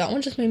cry. That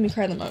one just made me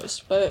cry the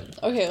most.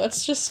 But okay, let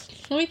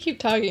me keep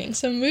talking.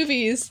 So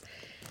Movies.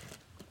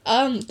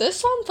 This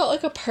song felt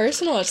like a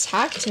personal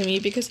attack to me,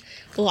 because,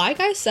 like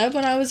I said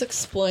when I was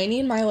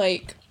explaining my,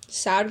 like,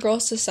 sad girl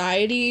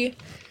society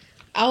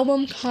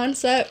album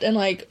concept and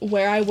like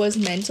where I was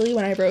mentally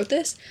when I wrote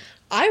this,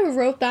 I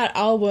wrote that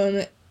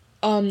album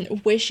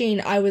wishing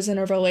I was in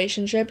a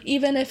relationship,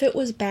 even if it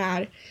was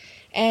bad.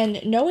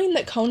 And knowing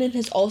that Conan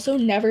has also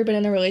never been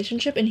in a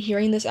relationship and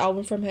hearing this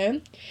album from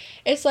him,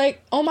 it's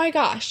like, oh my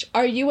gosh,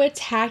 are you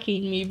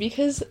attacking me?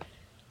 Because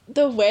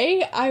the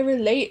way I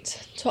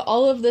relate to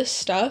all of this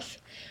stuff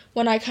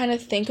when I kind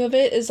of think of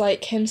it is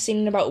like him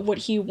singing about what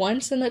he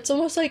wants, and it's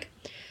almost like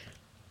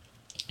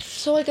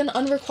so like an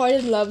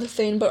unrequited love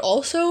thing, but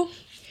also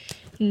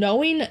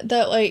knowing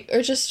that like,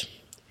 or just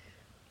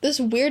this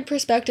weird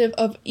perspective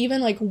of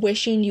even like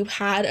wishing you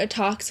had a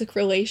toxic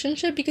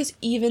relationship, because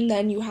even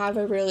then you have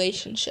a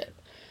relationship.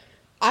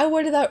 I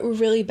worded that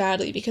really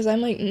badly because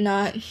I'm like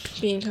not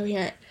being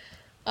coherent.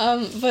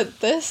 But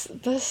this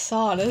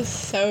song is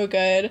so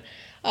good.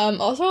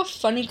 Also a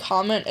funny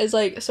comment is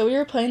like, so we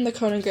were playing the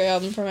Conan Gray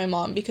album for my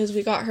mom because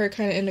we got her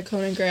kind of into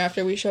Conan Gray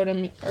after we showed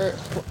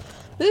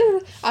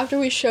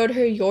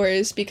her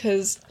Yours,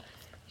 because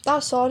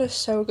that song is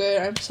so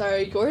good. I'm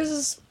sorry, Yours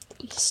is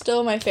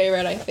still my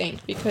favorite, I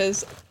think,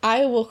 because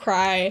I will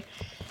cry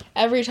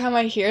every time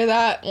I hear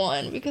that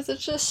one because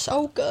it's just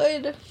so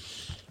good.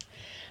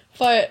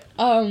 But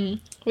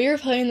we were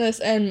playing this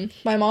and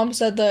my mom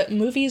said that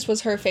Movies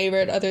was her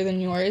favorite other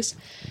than Yours,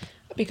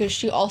 because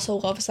she also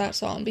loves that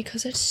song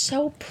because it's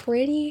so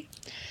pretty.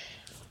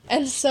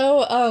 And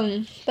so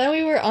then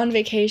we were on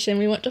vacation.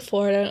 We went to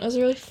Florida and it was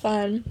really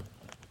fun.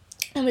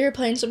 And we were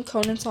playing some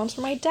Conan songs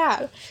for my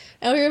dad.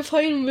 And we were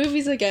playing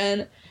Movies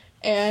again.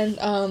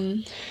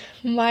 And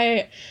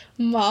my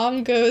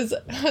mom goes,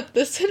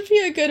 this would be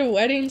a good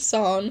wedding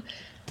song,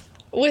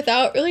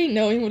 without really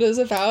knowing what it was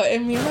about.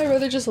 And me and my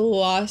brother just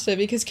lost it,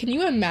 because can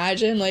you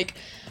imagine, like,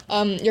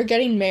 you're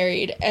getting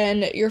married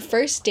and your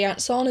first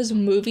dance song is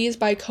Movies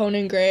by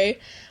Conan Gray.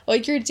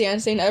 Like, you're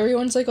dancing,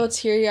 everyone's like all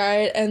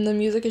teary-eyed, and the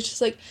music is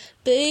just like,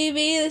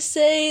 baby, this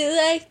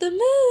say like the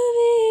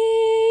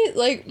movie.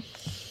 Like,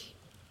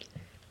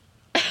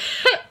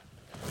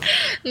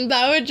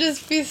 that would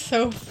just be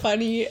so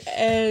funny.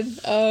 And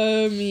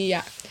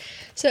yeah,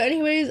 so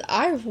anyways,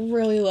 I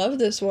really love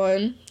this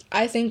one.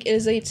 I think it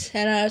is a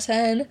 10 out of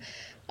 10.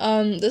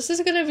 This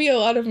is gonna be a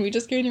lot of me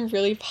just giving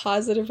really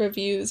positive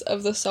reviews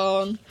of the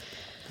song,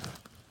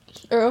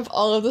 or of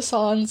all of the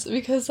songs,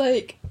 because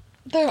like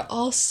they're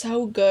all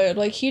so good.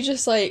 Like, he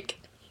just like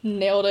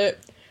nailed it.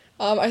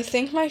 I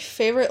think my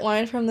favorite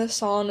line from this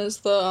song is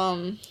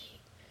the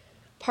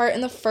part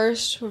in the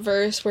first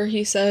verse where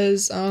he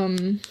says,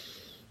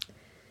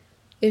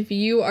 if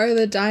you are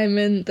the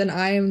diamond, then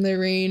I am the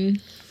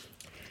ring.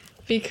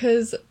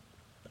 Because,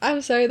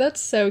 I'm sorry, that's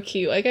so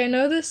cute. Like, I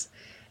know this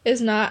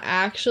is not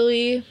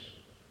actually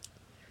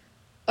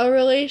a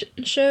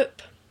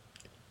relationship,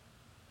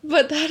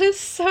 but that is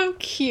so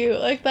cute.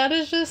 Like, that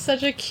is just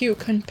such a cute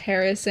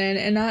comparison,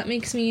 and that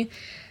makes me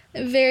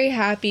very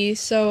happy.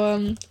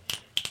 So,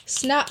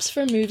 snaps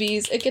for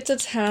Movies. It gets a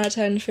 10 out of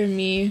 10 for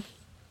me.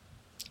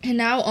 And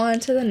now on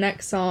to the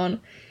next song,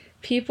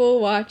 People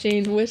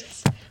Watching,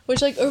 which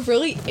like a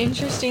really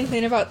interesting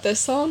thing about this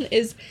song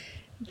is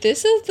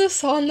this is the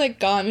song that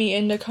got me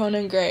into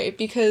Conan Gray,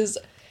 because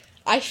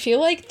I feel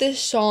like this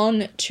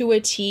song to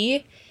a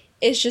T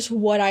is just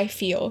what I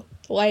feel.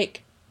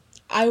 Like,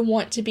 I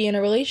want to be in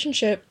a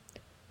relationship,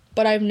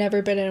 but I've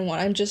never been in one.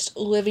 I'm just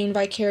living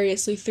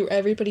vicariously through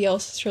everybody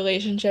else's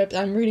relationships.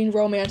 I'm reading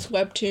romance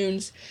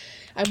webtoons.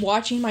 I'm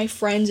watching my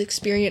friends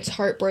experience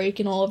heartbreak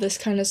and all of this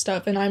kind of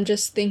stuff, and I'm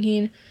just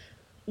thinking,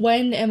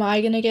 when am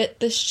I gonna get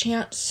this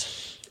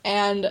chance?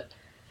 And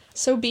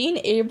so being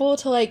able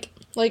to like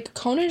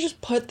Conan just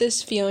put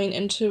this feeling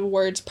into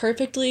words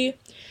perfectly,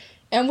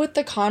 and with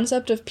the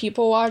concept of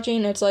people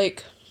watching, it's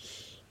like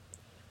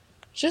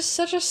just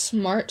such a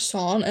smart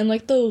song, and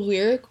like the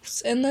lyrics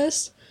in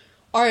this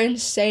are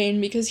insane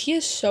because he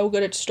is so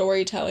good at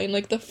storytelling.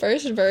 Like, the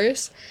first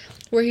verse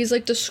where he's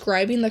like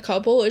describing the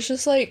couple, it's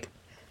just like,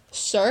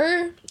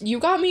 sir, you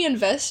got me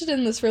invested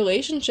in this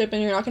relationship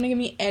and you're not gonna give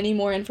me any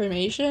more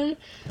information?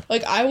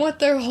 Like, I want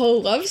their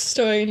whole love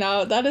story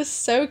now. That is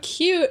so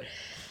cute.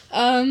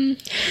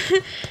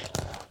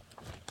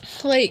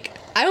 Like,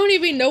 I don't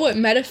even know what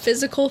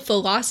metaphysical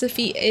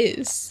philosophy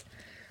is,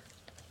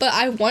 but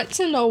I want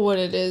to know what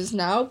it is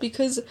now,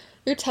 because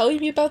you're telling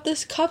me about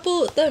this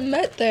couple that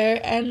met there,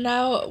 and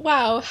now,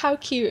 wow, how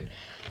cute.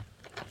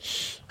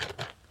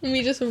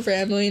 Me just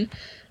rambling.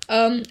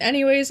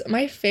 Anyways,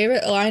 my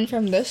favorite line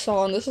from this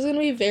song, this is gonna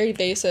be very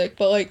basic,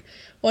 but like,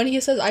 when he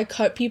says, I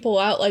cut people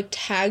out like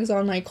tags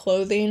on my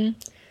clothing,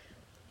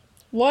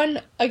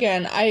 one,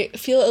 again, I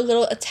feel a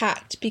little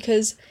attacked,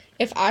 because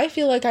if I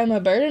feel like I'm a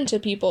burden to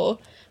people,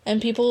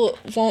 and people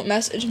won't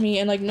message me,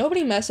 and like,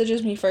 nobody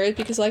messages me first,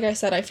 because like I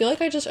said, I feel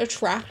like I just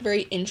attract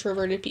very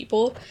introverted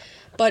people,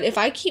 but if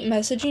I keep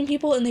messaging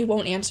people and they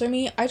won't answer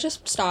me, I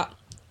just stop.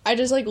 I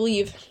just like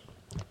leave.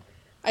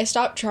 I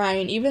stop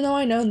trying, even though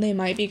I know they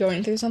might be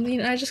going through something,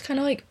 and I just kind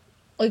of like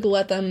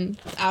let them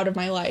out of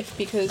my life,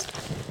 because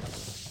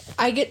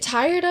I get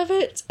tired of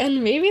it,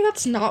 and maybe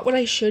that's not what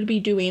I should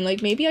be doing.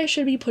 Like, maybe I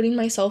should be putting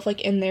myself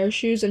like in their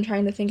shoes and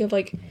trying to think of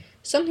like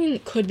something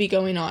could be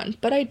going on,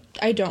 but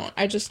I don't.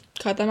 I just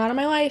cut them out of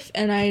my life,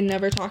 and I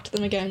never talk to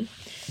them again.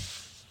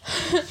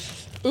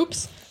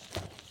 Oops.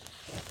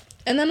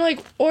 And then, like,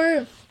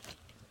 or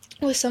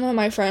with some of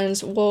my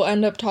friends, we'll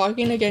end up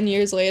talking again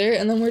years later,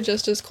 and then we're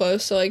just as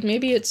close, so, like,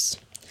 maybe it's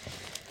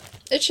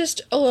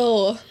just a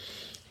little,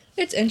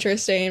 it's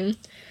interesting.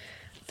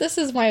 This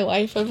is my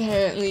life,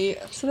 apparently.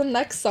 So the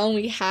next song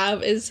we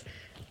have is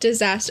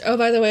Disaster. Oh,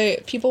 by the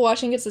way, people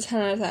watching gets a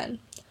 10 out of 10.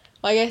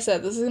 Like I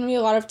said, this is going to be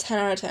a lot of 10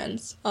 out of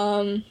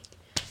 10s.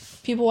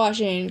 People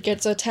watching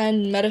gets a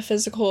 10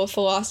 metaphysical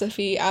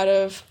philosophy out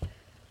of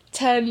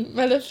 10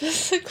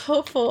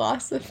 metaphysical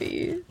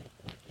philosophy.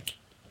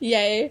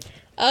 Yay.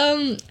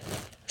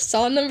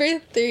 Song number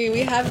 3,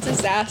 we have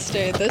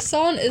Disaster. This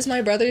song is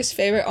my brother's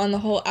favorite on the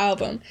whole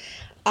album.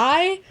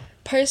 I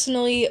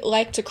personally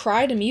like to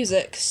cry to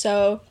music,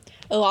 so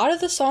a lot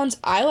of the songs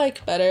I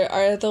like better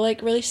are the,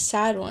 like, really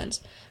sad ones,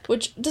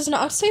 which does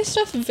not say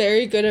stuff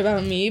very good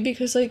about me,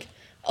 because, like,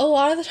 a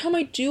lot of the time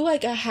I do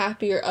like a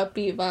happy or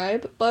upbeat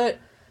vibe, but,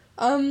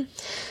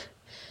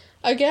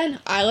 again,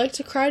 I like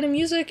to cry to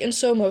music, and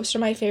so most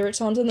of my favorite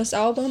songs on this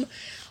album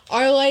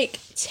are, like,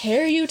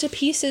 tear you to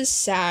pieces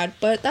sad,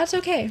 but that's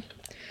okay.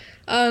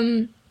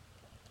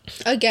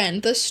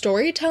 Again, the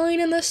storytelling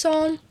in this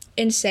song,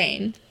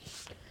 insane.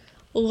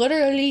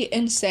 Literally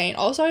insane.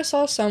 Also, I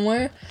saw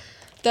somewhere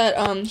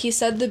that he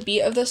said the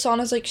beat of the song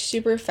is, like,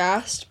 super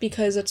fast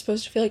because it's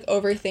supposed to feel like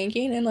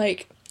overthinking, and,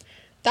 like,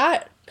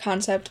 that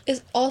concept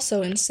is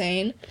also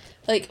insane.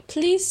 Like,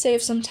 please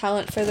save some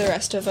talent for the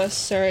rest of us,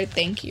 sir.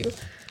 Thank you.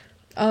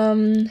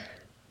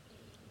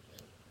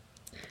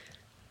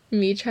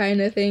 Me trying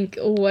to think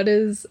what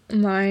is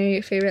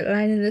my favorite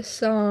line in this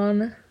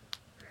song.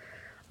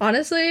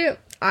 Honestly,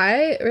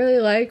 I really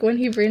like when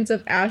he brings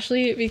up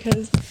Ashley,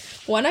 because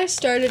when I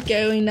started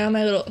going down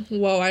my little...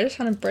 Whoa, I just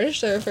sounded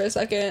British there for a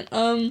second.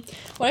 When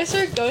I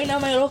started going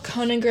down my little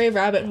Conan Gray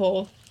rabbit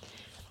hole,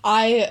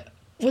 I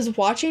was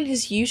watching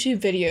his YouTube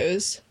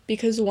videos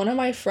because one of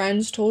my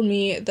friends told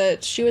me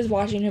that she was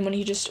watching him when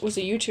he just was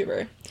a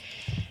YouTuber.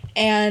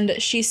 And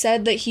she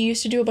said that he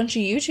used to do a bunch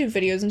of YouTube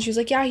videos, and she was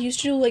like, yeah, he used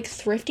to do, like,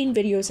 thrifting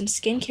videos and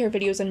skincare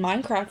videos and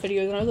Minecraft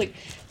videos, and I was like,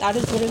 that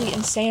is literally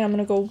insane. I'm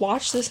gonna go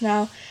watch this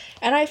now.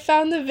 And I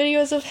found the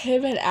videos of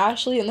him and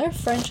Ashley, and their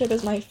friendship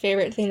is my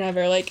favorite thing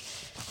ever, like,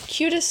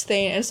 cutest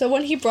thing. And so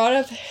when he brought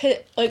up,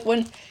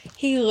 when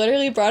he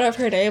literally brought up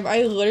her name,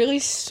 I literally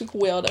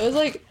squealed. It was,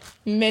 like,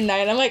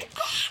 midnight. I'm like,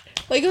 ah!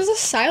 Like, it was a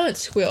silent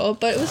squeal,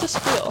 but it was a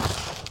squeal.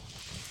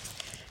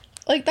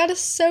 Like, that is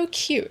so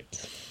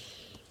cute.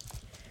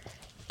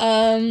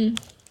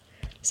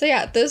 So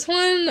yeah, this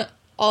one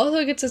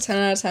also gets a 10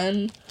 out of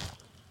 10,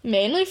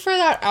 mainly for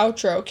that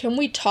outro. Can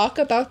we talk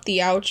about the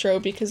outro?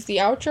 Because the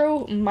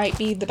outro might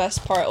be the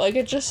best part. Like,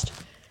 it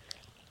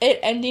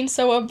ending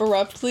so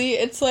abruptly,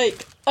 it's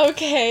like,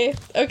 okay,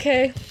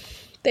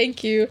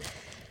 thank you.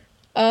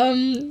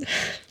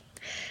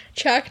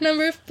 Track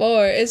number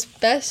 4 is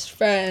Best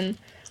Friend.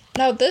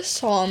 Now, this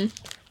song,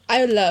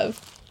 I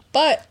love,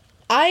 but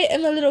I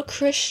am a little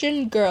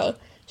Christian girl,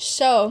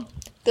 so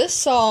this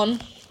song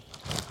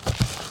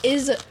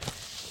is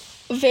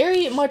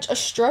very much a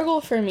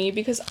struggle for me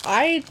because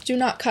I do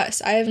not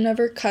cuss. I have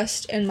never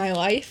cussed in my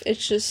life.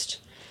 It's just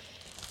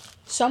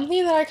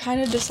something that I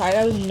kind of decided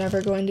I was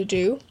never going to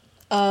do.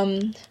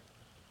 And,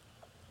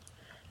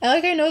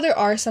 like, I know there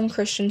are some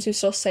Christians who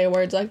still say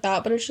words like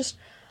that, but it's just,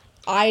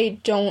 I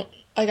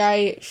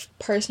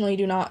personally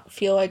do not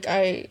feel like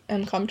I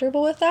am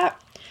comfortable with that.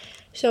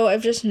 So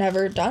I've just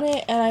never done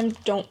it, and I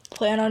don't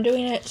plan on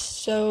doing it,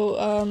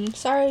 so,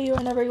 sorry, you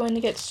are never going to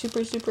get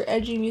super, super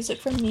edgy music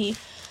from me.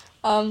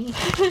 But,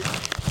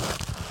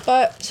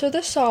 so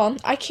this song,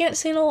 I can't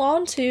sing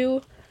along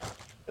to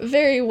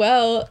very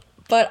well,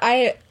 but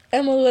I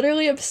am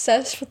literally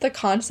obsessed with the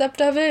concept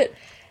of it,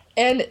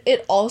 and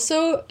it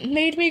also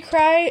made me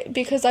cry,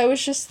 because I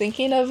was just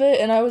thinking of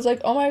it, and I was like,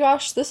 oh my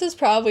gosh, this is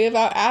probably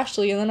about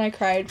Ashley, and then I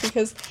cried,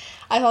 because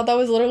I thought that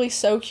was literally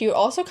so cute.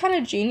 Also kind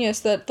of genius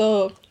that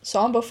the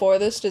song before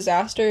this,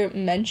 Disaster,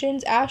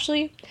 mentions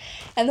Ashley,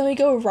 and then we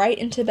go right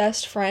into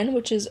Best Friend,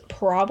 which is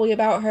probably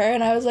about her,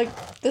 and I was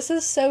like, this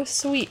is so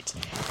sweet.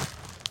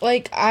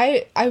 Like,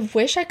 I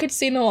wish I could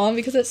sing along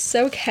because it's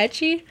so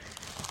catchy,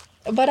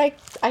 but I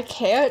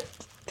can't,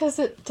 because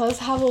it does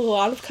have a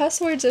lot of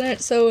cuss words in it,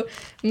 so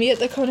me at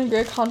the Conan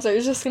Gray concert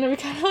is just gonna be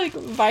kind of like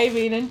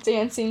vibing and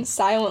dancing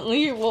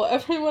silently while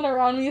everyone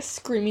around me is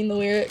screaming the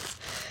lyrics.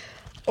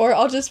 Or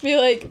I'll just be,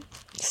 like,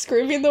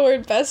 screaming the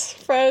word best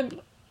friend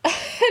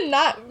and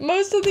not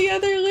most of the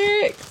other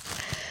lyrics.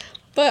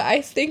 But I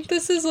think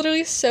this is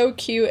literally so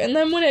cute. And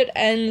then when it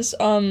ends,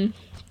 on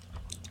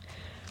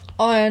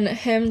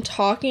him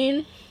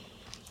talking,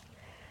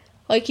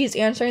 like, he's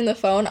answering the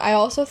phone, I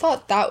also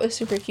thought that was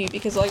super cute.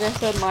 Because, like I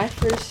said, my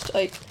first,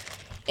 like,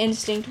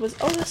 instinct was,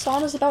 oh, the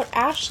song is about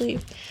Ashley.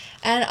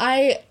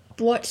 And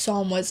what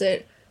song was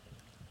it?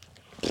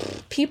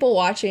 People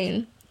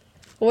Watching.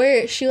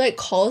 Where she, like,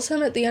 calls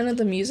him at the end of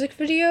the music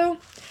video.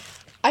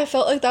 I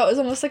felt like that was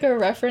almost like a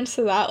reference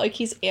to that, like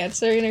he's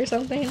answering or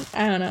something.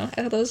 I don't know.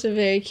 I thought that was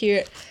very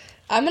cute.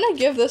 I'm gonna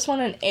give this one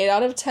an 8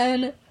 out of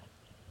 10.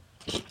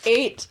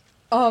 8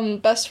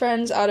 best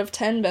friends out of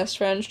 10 best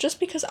friends, just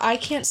because I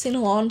can't sing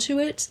along to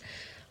it,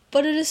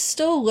 but it is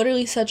still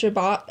literally such a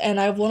bop, and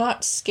I will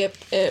not skip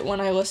it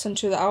when I listen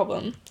to the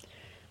album.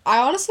 I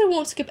honestly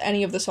won't skip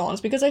any of the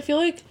songs, because I feel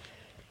like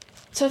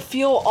to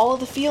feel all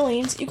the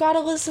feelings, you gotta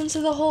listen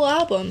to the whole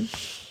album.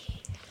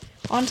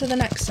 On to the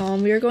next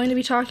song. We are going to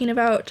be talking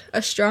about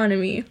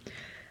Astronomy.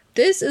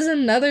 This is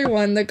another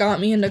one that got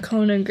me into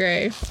Conan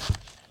Gray,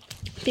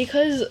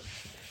 because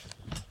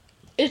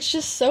it's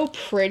just so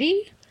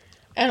pretty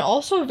and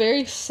also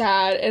very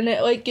sad, and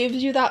it like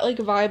gives you that like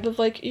vibe of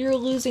like you're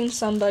losing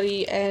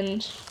somebody,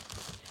 and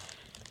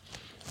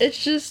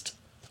it's just,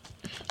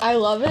 I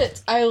love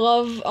it. I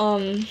love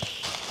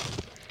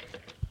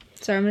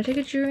sorry, I'm gonna take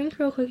a drink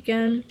real quick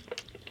again.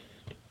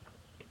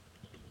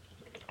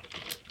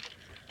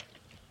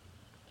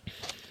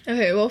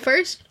 Okay, well,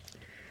 first,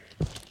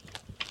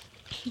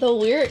 the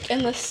lyric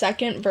in the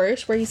second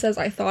verse where he says,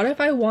 I thought if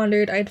I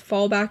wandered, I'd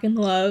fall back in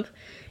love.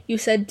 You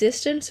said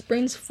distance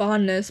brings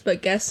fondness,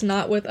 but guess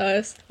not with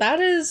us. That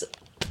is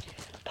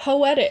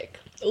poetic.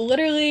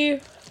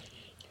 Literally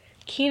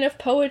king of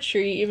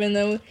poetry, even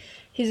though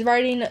he's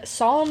writing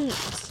songs.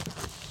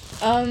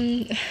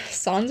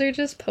 Songs are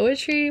just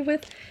poetry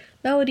with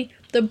melody.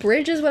 The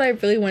bridge is what I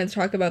really wanted to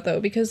talk about, though,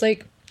 because,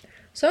 like,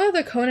 some of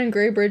the Conan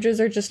Gray bridges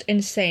are just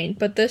insane,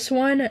 but this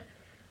one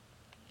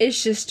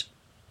is just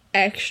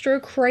extra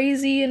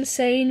crazy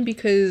insane,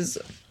 because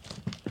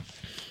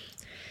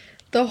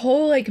the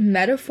whole, like,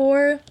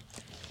 metaphor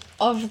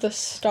of the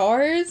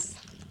stars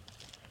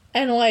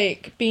and,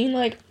 like, being,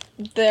 like,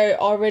 they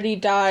already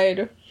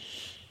died.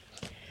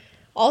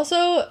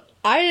 Also,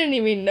 I didn't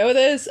even know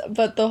this,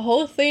 but the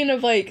whole thing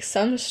of, like,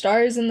 some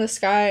stars in the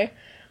sky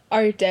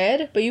are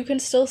dead, but you can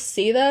still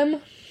see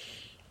them,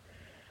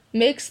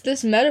 makes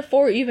this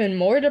metaphor even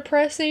more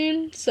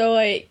depressing. So,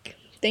 like,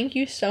 thank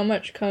you so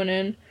much,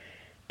 Conan.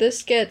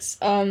 This gets,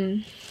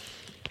 a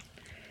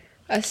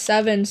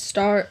 7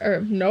 star,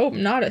 or nope,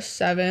 not a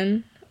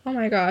 7. Oh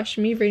my gosh,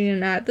 me reading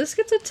an ad. This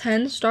gets a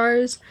 10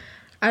 stars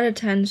out of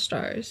 10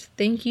 stars.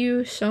 Thank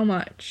you so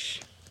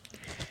much.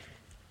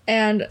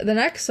 And the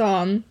next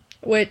song,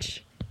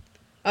 which,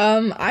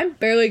 I'm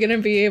barely gonna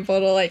be able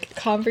to, like,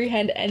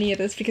 comprehend any of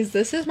this, because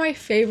this is my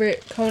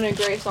favorite Conan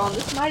Gray song.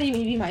 This might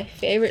even be my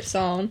favorite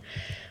song,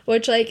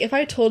 which, like, if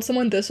I told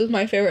someone this was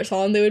my favorite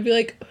song, they would be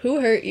like, who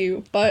hurt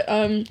you? But,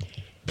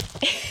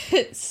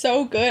 it's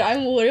so good.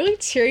 I'm literally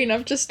tearing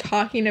up just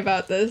talking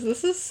about this.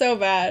 This is so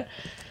bad.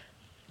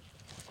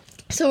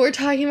 So we're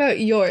talking about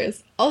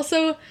Yours.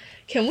 Also,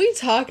 can we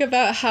talk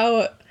about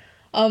how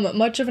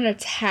much of an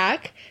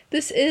attack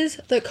this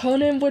is that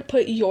Conan would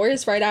put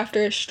Yours right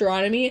after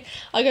Astronomy?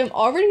 Like, I'm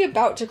already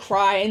about to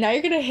cry, and now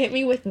you're gonna hit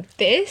me with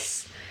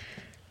this?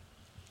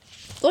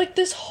 Like,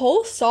 this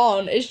whole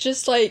song is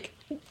just like,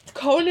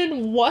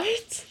 Conan,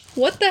 what?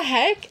 What the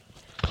heck?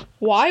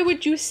 Why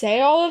would you say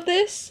all of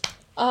this?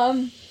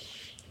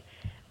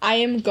 I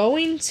am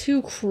going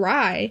to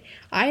cry.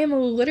 I am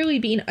literally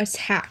being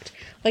attacked.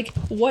 Like,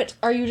 what,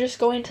 are you just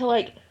going to,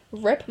 like,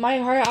 rip my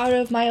heart out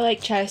of my, like,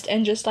 chest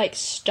and just, like,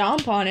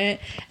 stomp on it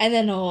and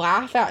then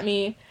laugh at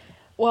me?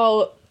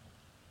 Well,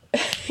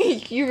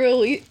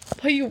 you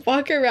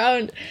walk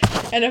around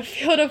in a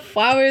field of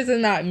flowers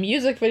in that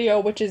music video,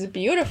 which is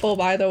beautiful,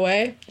 by the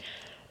way.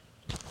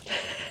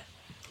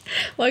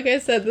 Like I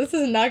said, this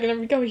is not gonna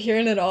be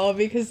coherent at all,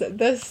 because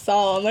this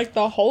song, like,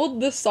 the hold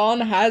this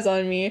song has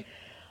on me.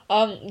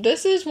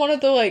 This is one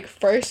of the, like,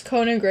 first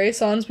Conan Gray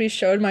songs we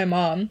showed my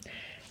mom,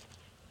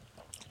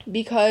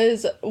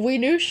 because we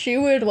knew she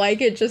would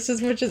like it just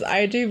as much as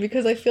I do,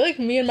 because I feel like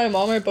me and my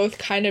mom are both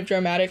kind of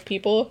dramatic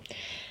people,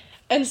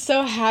 and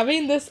so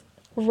having this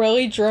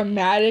really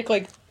dramatic,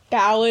 like,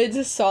 ballad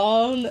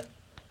song,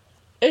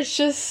 it's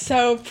just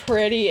so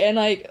pretty. And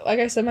like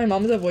I said, my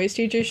mom's a voice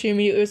teacher. She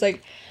immediately was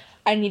like,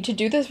 I need to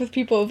do this with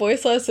people with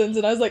voice lessons,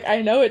 and I was like,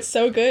 I know, it's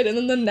so good. And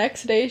then the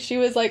next day she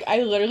was like,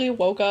 I literally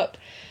woke up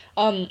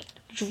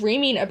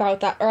dreaming about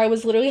that, or I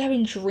was literally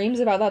having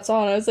dreams about that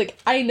song, and I was like,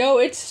 I know,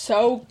 it's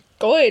so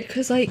good,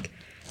 because, like,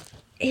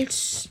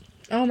 it's,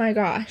 oh my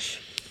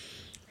gosh,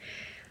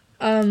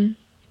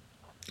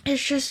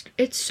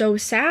 it's so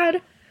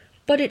sad,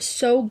 but it's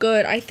so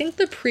good. I think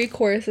the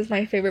pre-chorus is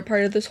my favorite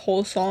part of this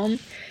whole song,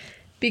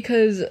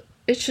 because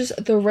it's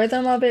just the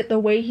rhythm of it, the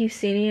way he's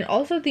singing,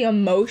 also the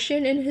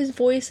emotion in his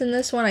voice in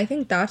this one. I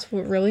think that's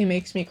what really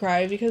makes me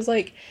cry, because,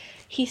 like,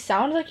 he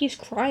sounds like he's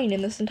crying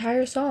in this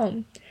entire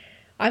song.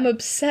 I'm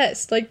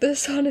obsessed. Like, this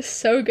song is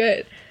so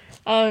good.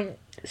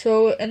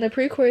 So in the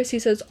pre-chorus he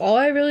says, all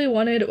I really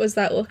wanted was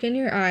that look in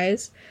your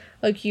eyes,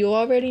 like you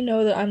already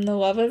know that I'm the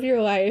love of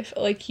your life,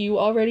 like you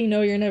already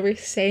know you're never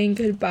saying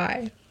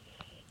goodbye.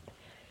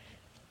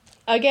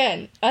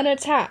 Again, an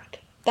attack.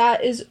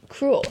 That is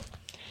cruel.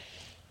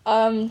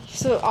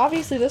 So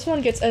obviously this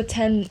one gets a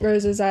 10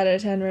 roses out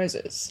of 10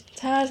 roses.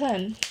 10 out of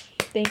 10.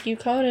 Thank you,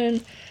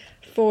 Conan,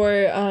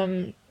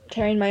 for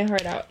tearing my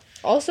heart out.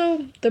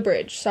 Also, the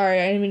bridge. Sorry,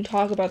 I didn't even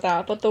talk about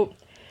that. But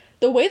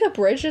the way the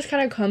bridge just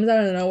kind of comes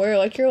out of nowhere,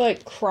 like you're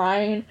like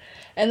crying,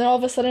 and then all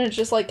of a sudden it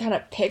just like kind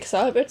of picks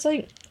up. It's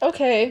like,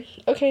 okay,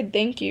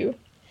 thank you.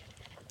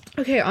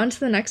 Okay, on to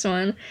the next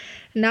one.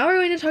 Now we're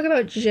going to talk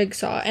about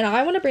Jigsaw, and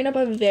I want to bring up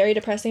a very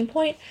depressing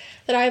point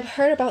that I've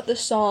heard about this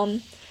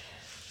song.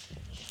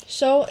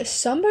 So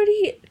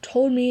somebody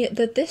told me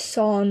that this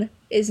song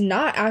is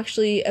not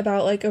actually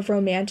about like a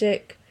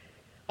romantic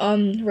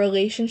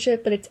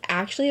relationship, but it's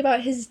actually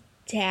about his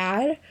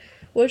dad,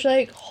 which,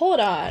 like,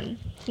 hold on.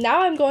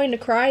 Now I'm going to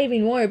cry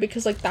even more,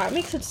 because like that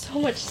makes it so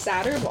much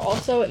sadder, but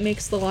also it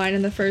makes the line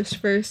in the first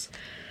verse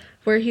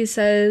where he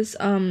says,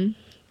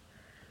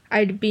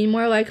 I'd be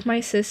more like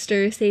my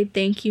sister, say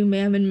thank you,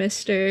 ma'am and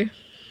mister,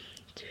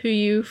 to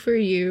you for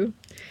you.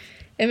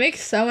 It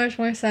makes so much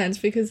more sense,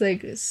 because,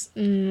 like,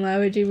 why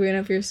would you bring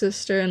up your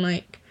sister in,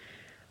 like,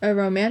 a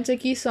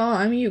romantic-y song?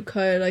 I mean, you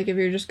could, like, if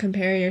you're just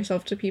comparing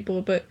yourself to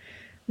people, but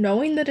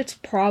knowing that it's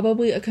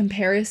probably a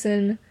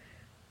comparison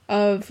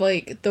of,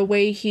 like, the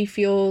way he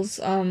feels,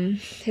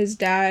 his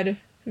dad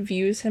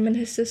views him and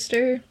his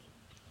sister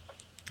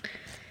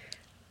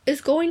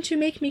is going to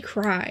make me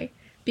cry,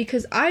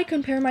 because I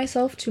compare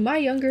myself to my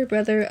younger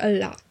brother a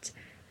lot.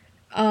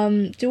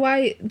 Do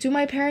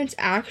my parents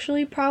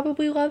actually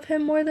probably love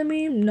him more than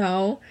me?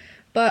 No,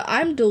 but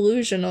I'm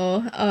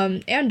delusional,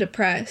 and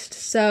depressed,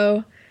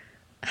 so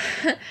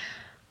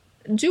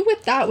do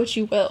with that what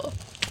you will.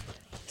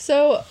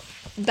 So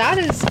that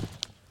is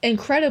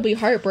incredibly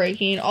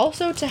heartbreaking.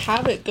 Also, to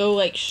have it go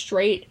like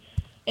straight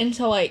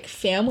into like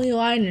Family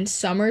Line and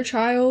Summer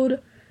Child,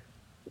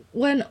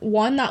 when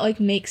one that like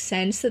makes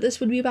sense that this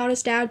would be about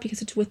his dad,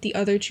 because it's with the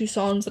other two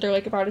songs that are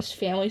like about his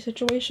family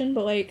situation,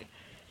 but like,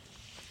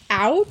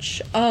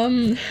 ouch.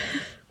 Let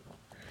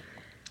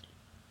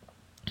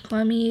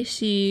me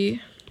see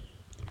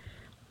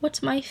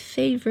what's my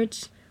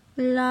favorite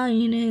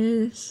line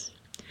is.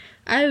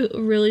 I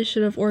really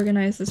should have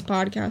organized this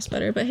podcast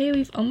better, but hey,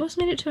 we've almost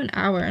made it to an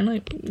hour, and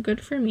like,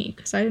 good for me,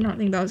 because I did not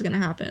think that was gonna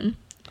happen.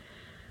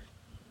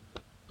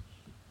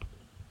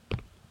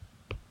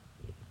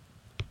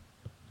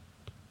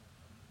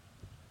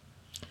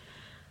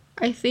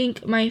 I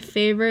think my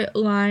favorite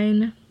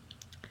line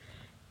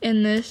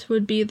in this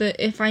would be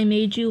the, if I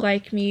made you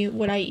like me,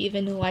 would I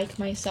even like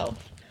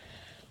myself?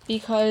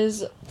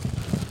 Because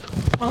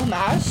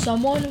as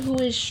someone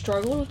who has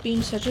struggled with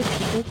being such a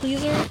people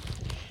pleaser,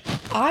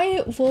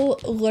 I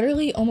will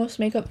literally almost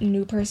make up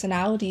new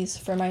personalities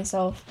for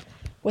myself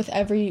with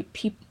every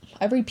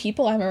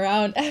people I'm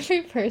around,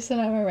 every person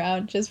I'm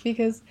around, just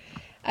because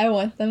I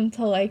want them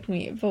to like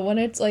me. But when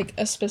it's like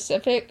a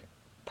specific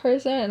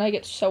person and I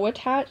get so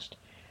attached,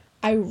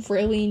 I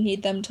really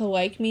need them to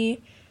like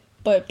me.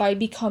 But by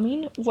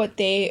becoming what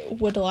they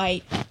would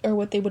like or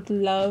what they would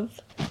love,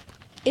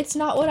 it's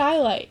not what I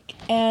like,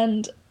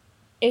 and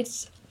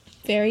it's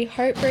very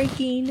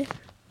heartbreaking.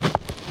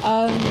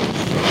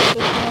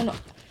 This one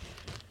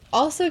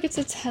also gets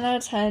a 10 out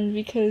of 10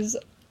 because,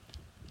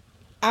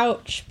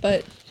 ouch,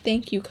 but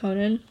thank you,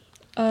 Conan.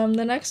 The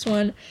next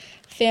one,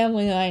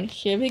 Family Line.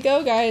 Here we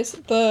go, guys.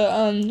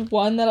 The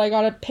one that I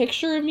got a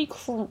picture of me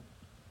oh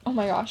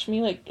my gosh,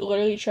 me like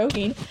literally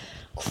choking,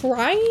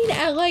 crying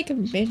at like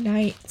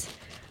midnight.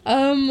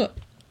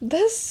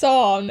 This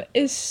song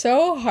is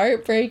so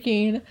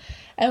heartbreaking.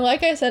 And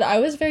like I said, I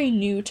was very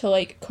new to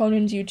like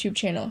Conan's YouTube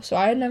channel, so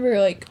I had never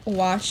like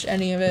watched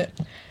any of it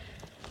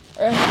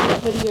or any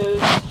of the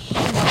videos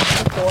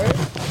before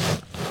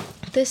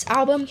this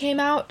album came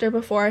out, or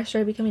before I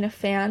started becoming a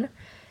fan.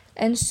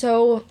 And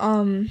so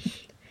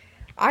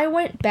I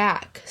went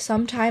back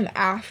sometime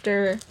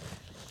after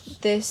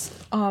this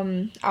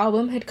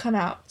album had come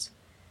out,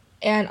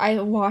 and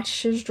I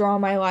watched his Draw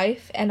My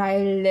Life, and I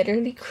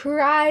literally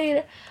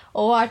cried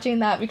watching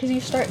that, because you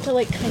start to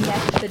like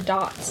connect the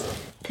dots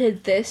to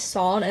this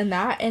song and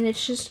that, and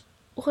it's just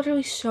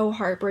literally so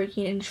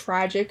heartbreaking and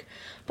tragic,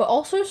 but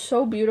also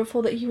so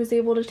beautiful that he was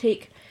able to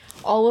take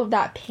all of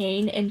that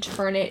pain and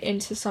turn it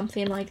into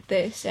something like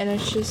this. And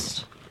it's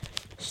just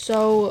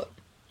so,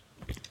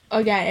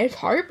 again, it's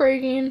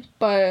heartbreaking,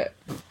 but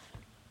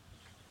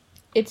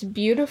it's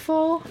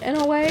beautiful in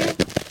a way.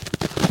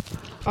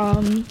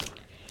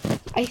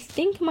 I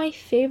think my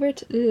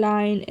favorite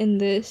line in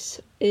this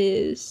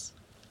is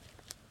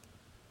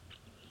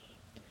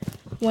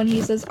when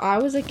he says, I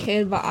was a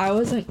kid, but I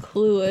wasn't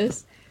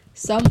clueless.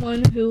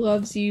 Someone who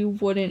loves you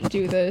wouldn't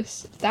do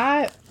this.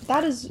 That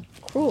is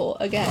cruel,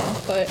 again,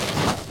 but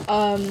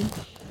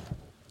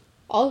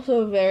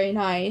also very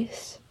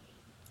nice.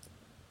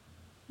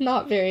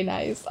 Not very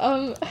nice.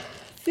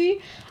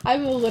 See,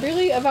 I'm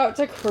literally about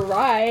to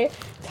cry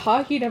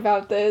talking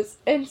about this,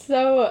 and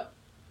so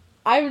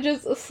I'm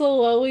just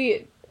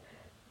slowly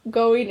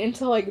going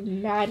into like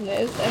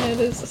madness, and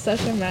it is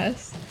such a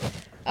mess.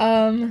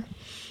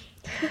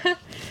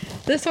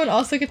 This one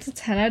also gets a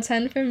 10 out of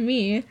 10 from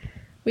me.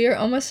 We are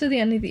almost to the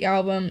end of the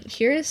album.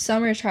 Here is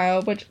Summer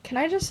Child, which, can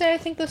I just say, I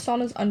think this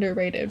song is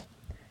underrated.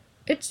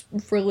 It's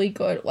really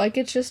good. Like,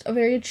 it's just a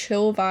very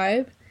chill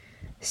vibe.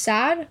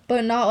 Sad,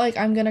 but not like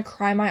I'm gonna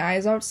cry my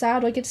eyes out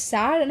sad. Like, it's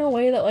sad in a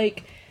way that,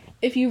 like,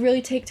 if you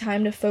really take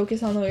time to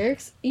focus on the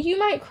lyrics, you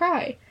might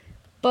cry.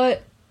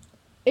 But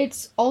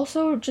it's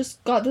also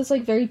just got this,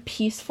 like, very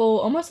peaceful,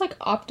 almost, like,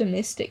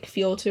 optimistic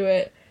feel to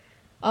it.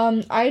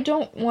 I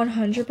don't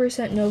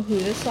 100% know who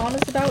this song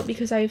is about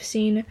because I've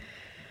seen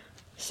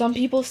some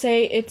people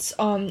say it's,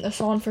 a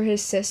song for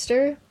his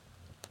sister,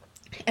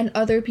 and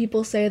other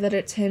people say that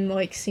it's him,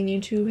 like,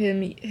 singing to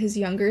his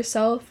younger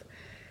self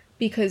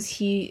because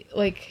he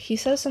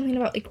says something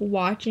about, like,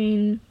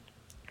 watching,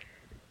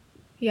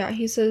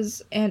 he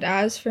says, "And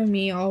as for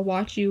me, I'll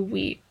watch you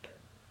weep,"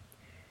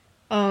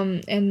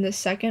 in the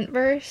second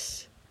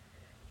verse.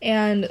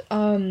 And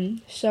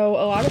so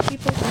a lot of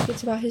people think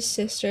it's about his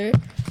sister,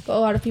 but a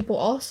lot of people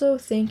also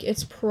think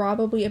it's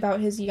probably about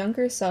his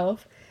younger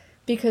self,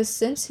 because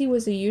since he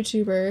was a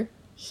YouTuber,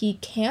 he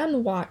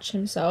can watch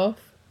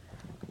himself,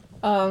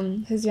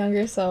 his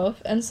younger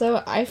self, and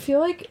so I feel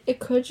like it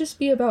could just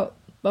be about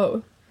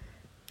both,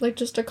 like,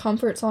 just a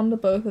comfort song to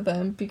both of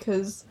them,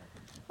 because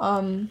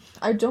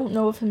I don't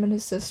know if him and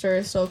his sister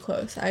are so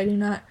close. I do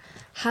not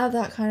have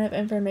that kind of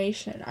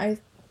information.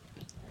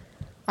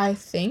 I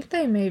think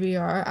they maybe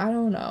are. I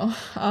don't know.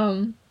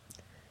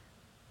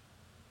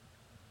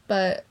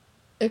 But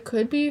it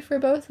could be for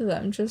both of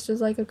them, just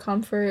as, like, a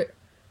comfort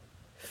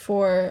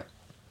for,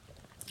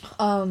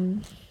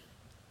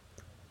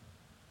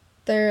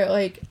 their,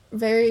 like,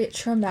 very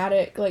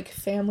traumatic, like,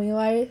 family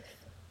life.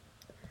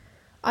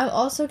 I'm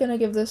also gonna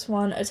give this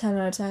one a 10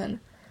 out of 10.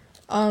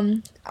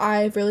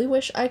 I really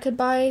wish I could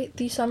buy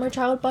the Summer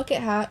Child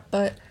bucket hat,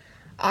 but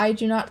I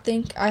do not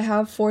think I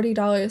have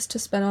 $40 to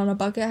spend on a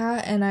bucket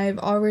hat, and I've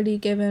already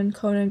given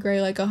Conan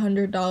Gray, like,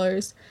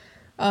 $100,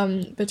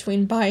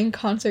 between buying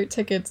concert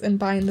tickets and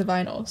buying the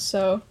vinyl.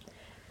 So,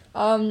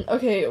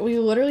 okay, we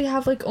literally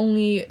have, like,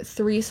 only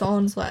 3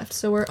 songs left,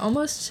 so we're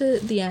almost to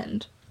the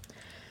end.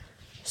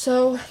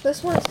 So,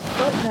 this one's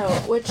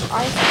Footnote, which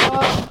I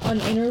saw an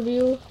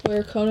interview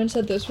where Conan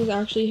said this was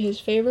actually his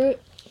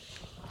favorite,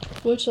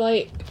 which,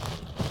 like,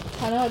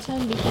 10 out of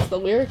 10, because the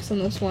lyrics in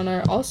this one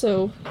are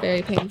also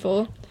very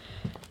painful.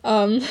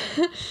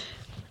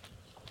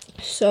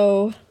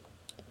 So,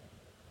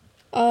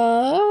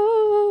 I'm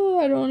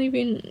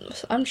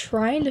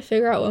trying to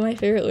figure out what my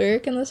favorite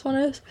lyric in this one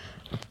is,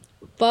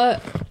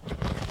 but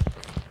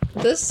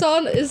this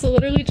song is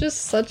literally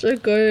just such a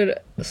good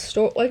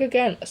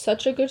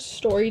such a good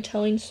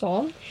storytelling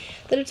song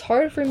that it's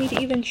hard for me to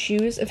even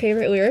choose a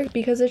favorite lyric,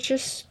 because it's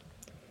just,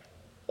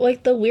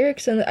 like, the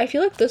lyrics, and I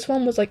feel like this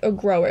one was, like, a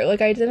grower.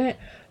 Like, I didn't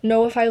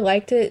know if I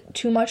liked it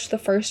too much the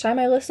first time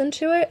I listened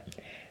to it,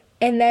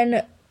 and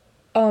then,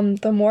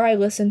 the more I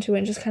listened to it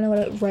and just kind of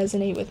let it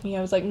resonate with me,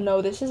 I was like,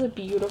 no, this is a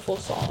beautiful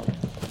song.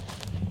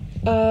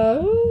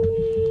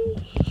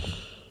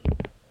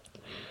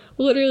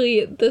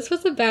 Literally, this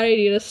was a bad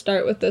idea to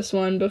start with this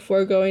one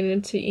before going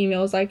into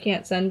emails I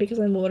can't send, because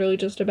I'm literally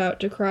just about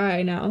to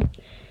cry now.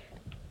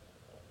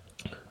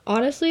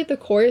 Honestly, the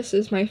chorus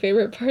is my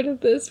favorite part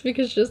of this,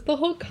 because just the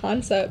whole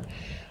concept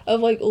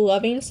of, like,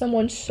 loving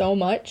someone so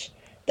much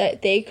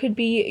that they could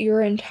be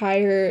your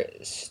entire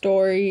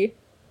story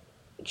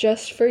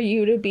just for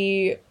you to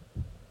be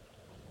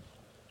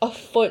a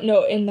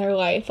footnote in their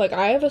life. Like,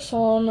 I have a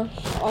song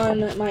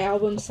on my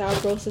album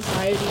Sad Girl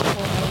Society called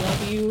I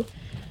Love You,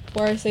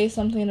 where I say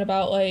something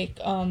about, like,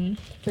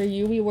 for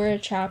you we were a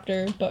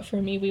chapter, but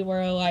for me we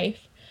were a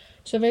life.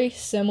 So very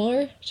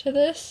similar to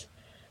this.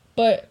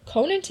 But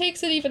Conan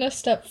takes it even a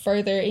step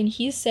further, and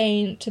he's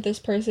saying to this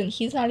person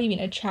he's not even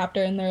a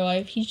chapter in their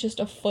life, he's just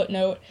a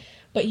footnote,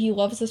 but he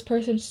loves this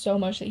person so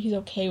much that he's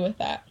okay with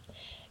that.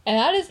 And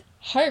that is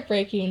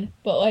heartbreaking,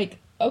 but, like,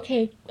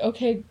 okay,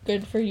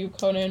 good for you,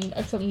 Conan,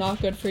 except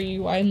not good for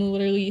you. I'm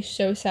literally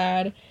so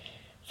sad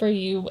for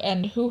you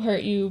and who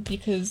hurt you,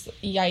 because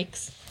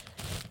yikes.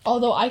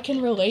 Although I can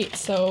relate,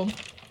 so,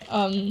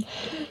 10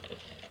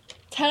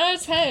 out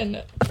of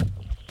 10.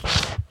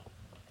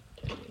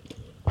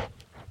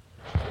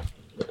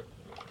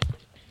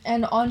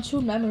 And on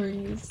to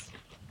Memories.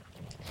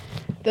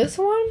 This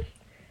one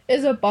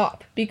is a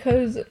bop,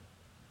 because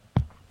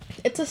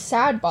it's a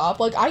sad bop.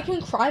 Like, I can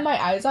cry my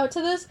eyes out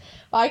to this,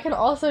 but I can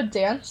also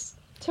dance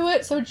to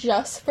it, so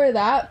just for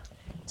that,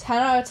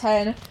 10 out of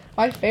 10.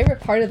 My favorite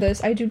part of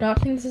this, I do not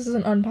think this is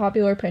an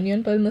unpopular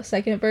opinion, but in the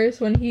second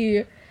verse, when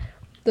he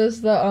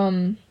does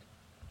the,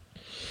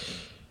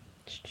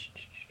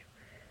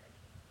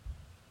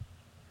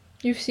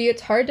 you see,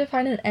 it's hard to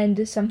find an end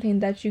to something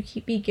that you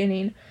keep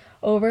beginning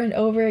over and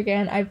over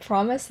again. I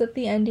promise that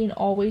the ending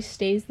always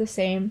stays the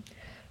same.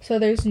 So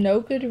there's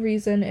no good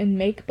reason in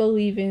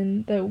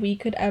make-believing that we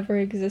could ever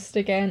exist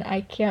again.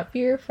 I can't be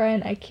your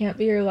friend. I can't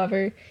be your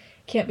lover.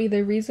 Can't be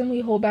the reason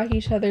we hold back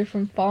each other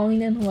from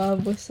falling in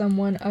love with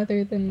someone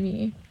other than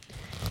me.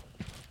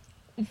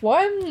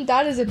 One,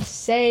 that is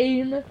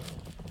insane.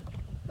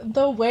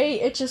 The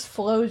way it just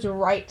flows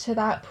right to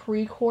that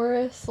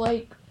pre-chorus,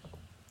 like,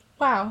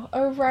 wow,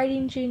 a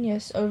writing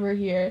genius over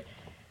here.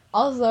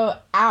 Also,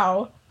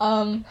 ow,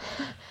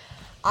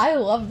 I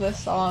love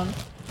this song.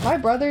 My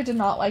brother did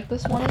not like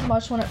this one as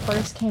much when it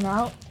first came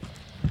out,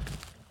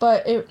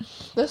 But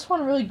this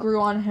one really grew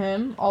on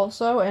him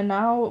also, and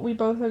now we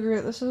both agree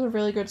that this is a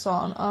really good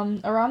song.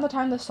 Around the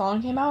time the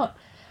song came out,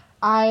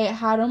 I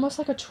had almost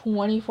like a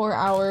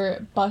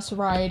 24-hour bus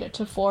ride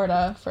to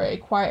Florida for a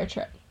choir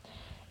trip.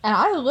 And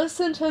I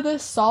listened to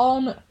this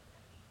song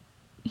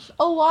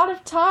a lot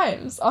of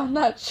times on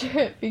that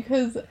trip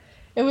because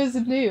it was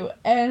new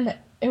and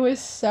it's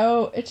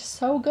so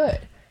good.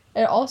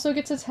 It also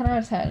gets a 10 out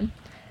of 10.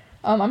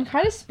 I'm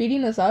kind of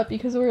speeding this up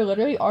because we're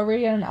literally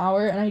already at an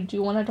hour, and I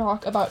do want to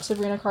talk about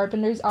Sabrina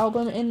Carpenter's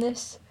album in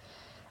this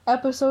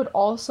episode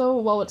also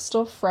while it's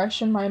still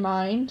fresh in my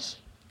mind,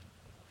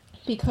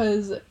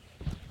 because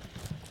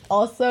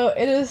also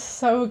it is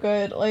so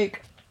good.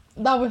 Like,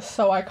 that was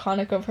so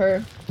iconic of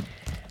her.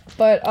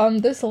 But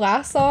this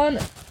last song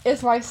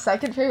is my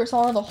second favorite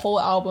song of the whole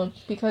album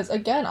because,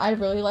 again, I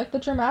really like the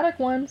dramatic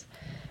ones.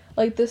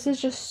 Like, this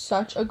is just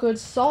such a good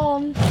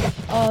song.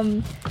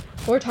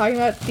 We're talking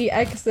about The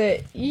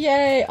Exit.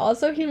 Yay!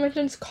 Also, he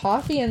mentions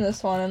coffee in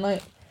this one, and,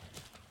 like,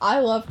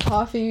 I love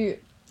coffee.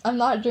 I'm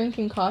not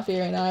drinking coffee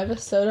right now. I have a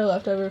soda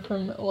left over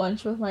from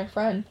lunch with my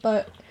friend,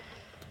 but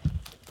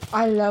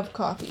I love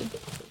coffee.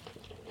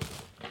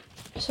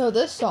 So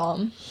this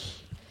song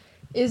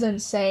is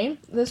insane.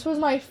 This was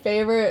my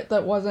favorite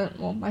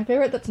my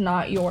favorite that's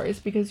not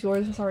yours, because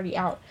yours was already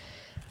out.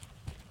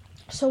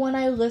 So when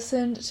I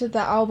listened to the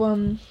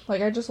album,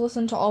 like, I just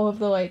listened to all of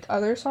the, like,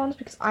 other songs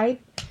because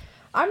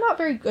I'm not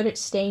very good at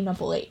staying up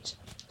late.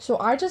 So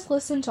I just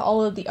listened to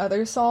all of the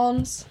other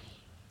songs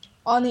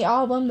on the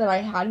album that I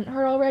hadn't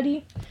heard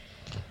already.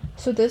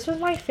 So this was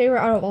my favorite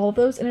out of all of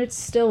those, and it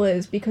still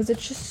is because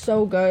it's just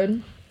so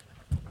good.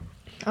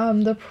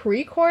 The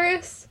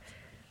pre-chorus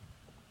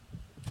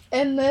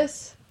in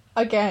this,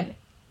 again,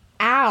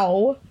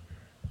 ow.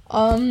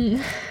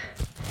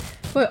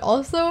 But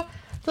also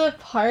the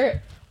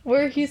part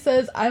where he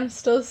says, "I'm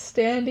still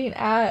standing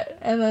at,"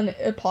 and then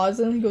it pauses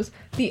and he goes,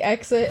 "The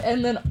exit,"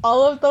 and then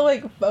all of the,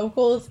 like,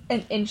 vocals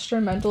and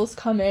instrumentals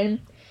come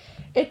in.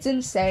 It's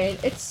insane.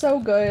 It's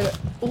so good.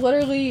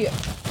 Literally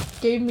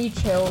gave me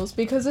chills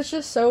because it's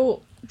just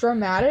so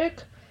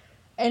dramatic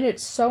and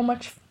it's so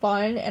much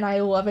fun and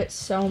I love it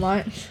so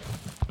much.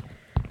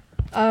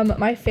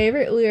 My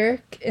favorite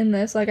lyric in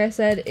this, like I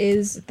said,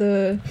 is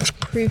the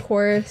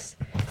pre-chorus.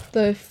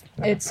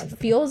 It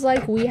feels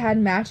like we had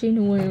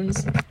matching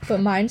wounds, but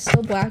mine's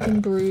still black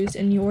and bruised,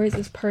 and yours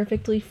is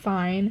perfectly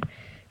fine.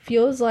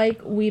 Feels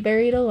like we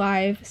buried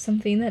alive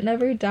something that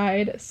never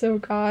died, so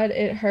God,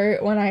 it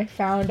hurt when I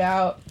found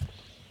out.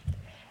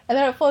 And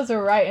then it flows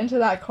right into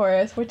that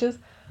chorus, which is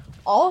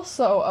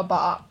also a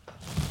bop.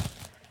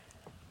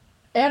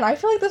 And I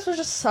feel like this was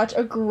just such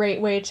a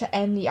great way to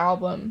end the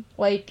album.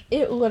 Like,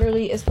 it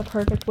literally is the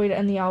perfect way to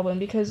end the album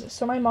because,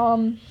 so my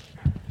mom,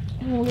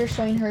 when we were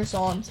showing her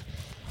songs,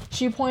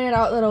 she pointed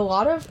out that a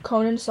lot of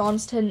Conan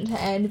songs tend to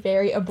end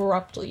very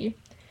abruptly.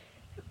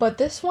 But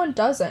this one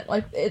doesn't.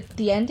 Like,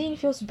 the ending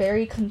feels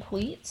very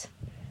complete.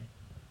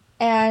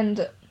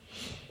 And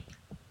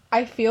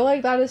I feel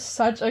like that is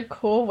such a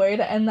cool way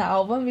to end the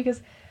album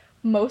because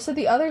most of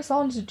the other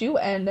songs do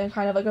end in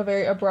kind of like a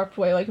very abrupt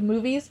way. Like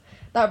movies,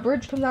 that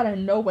bridge comes out of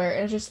nowhere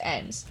and it just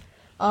ends.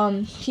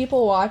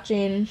 People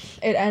watching,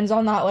 it ends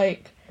on that,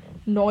 like,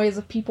 noise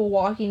of people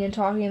walking and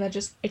talking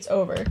and it's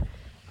over.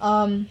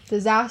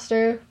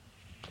 Disaster,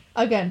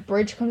 again,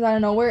 bridge comes out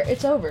of nowhere,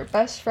 it's over.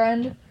 Best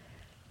Friend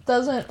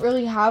doesn't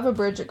really have a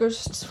bridge. It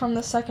goes from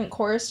the second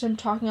chorus to him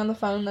talking on the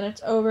phone, then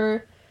it's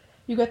over.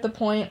 You get the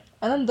point.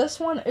 And then this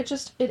one,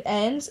 it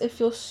ends. It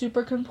feels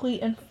super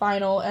complete and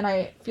final, and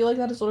I feel like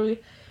that is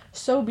literally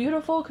so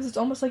beautiful because it's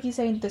almost like he's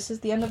saying this is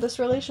the end of this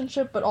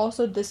relationship, but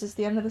also this is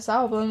the end of this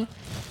album.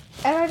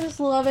 And I just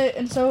love it,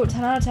 and so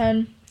 10 out of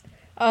 10.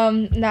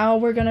 Now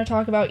we're gonna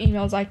talk about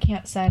emails I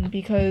can't send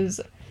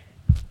because,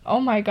 oh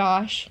my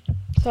gosh.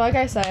 So like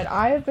I said,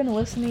 I have been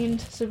listening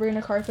to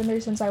Sabrina Carpenter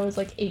since I was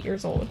like 8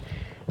 years old.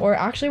 Or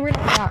actually, we're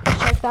gonna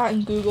check that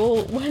in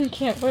Google when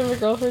Can't Blame a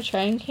Girl for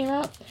Trying came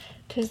out,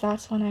 because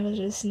that's when I was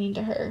listening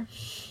to her.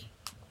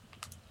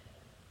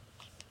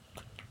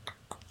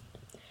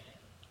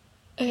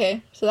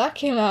 Okay, so that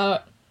came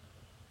out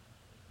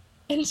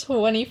in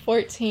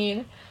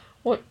 2014.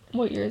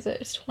 What year is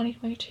it? It's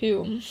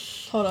 2022.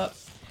 Hold up.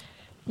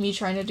 Me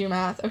trying to do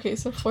math. Okay,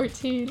 so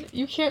 14.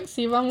 You can't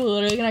see, but I'm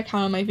literally gonna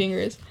count on my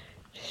fingers.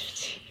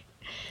 15,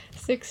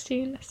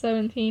 16,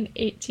 17,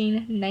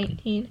 18,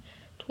 19,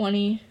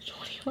 20,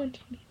 21,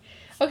 20.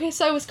 Okay,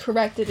 so I was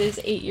correct. It is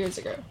 8 years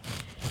ago.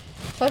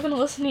 So I've been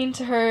listening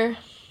to her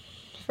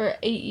for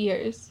 8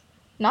 years.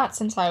 Not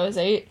since I was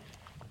 8.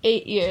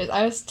 8 years.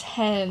 I was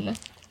 10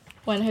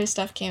 when her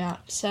stuff came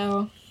out.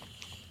 So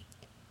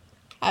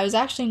I was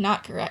actually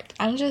not correct.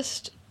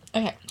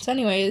 Okay, so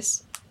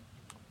anyways,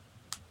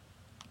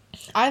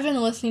 I've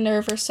been listening to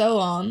her for so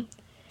long.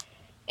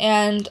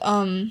 And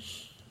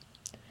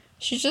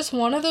she's just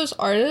one of those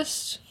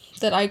artists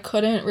that I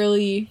couldn't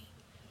really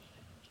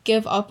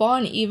give up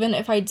on, even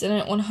if I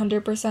didn't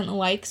 100%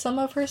 like some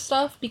of her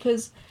stuff,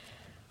 because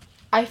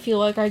I feel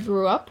like I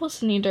grew up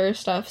listening to her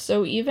stuff.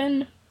 So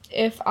even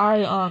if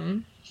I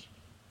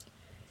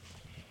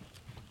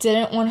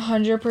didn't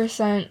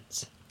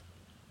 100%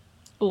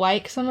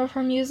 like some of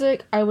her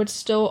music, I would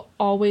still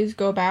always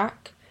go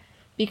back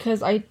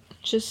because I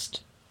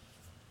just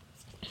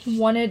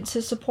wanted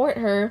to support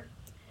her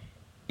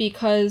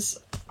because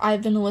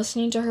I've been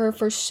listening to her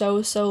for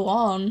so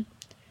long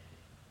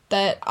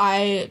that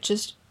I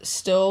just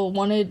still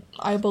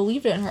I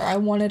believed in her. I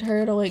wanted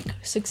her to like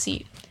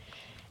succeed.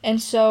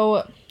 And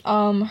so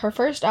her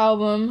first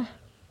album,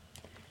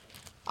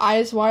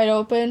 Eyes Wide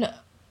Open,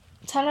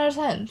 10 out of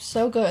 10.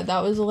 So good.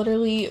 That was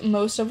literally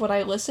most of what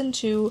I listened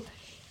to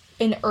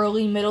in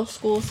early middle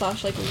school /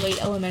 like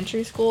late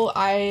elementary school.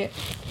 I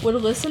would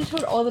listen to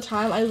it all the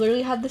time. I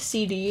literally had the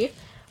CD.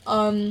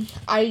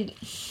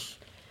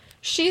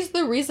 She's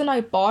the reason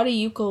I bought a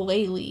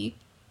ukulele.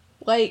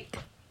 Like,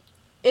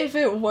 if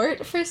it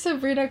weren't for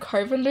Sabrina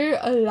Carpenter,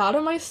 a lot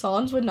of my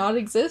songs would not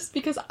exist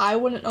because I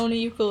wouldn't own a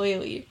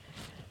ukulele.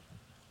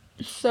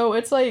 So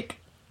it's like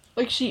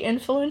she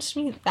influenced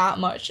me that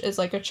much as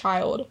like a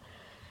child.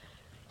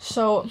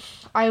 So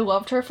I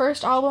loved her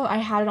first album. I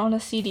had it on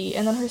a CD.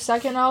 And then her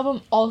second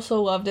album,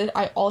 also loved it.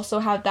 I also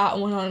had that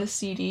one on a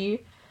CD.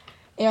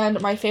 And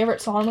my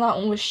favorite song on that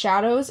one was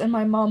Shadows. And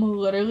my mom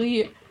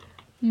literally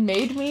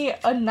made me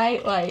a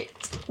nightlight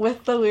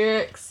with the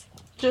lyrics,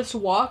 just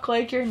walk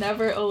like you're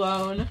never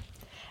alone.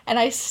 And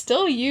I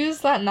still use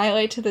that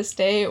nightlight to this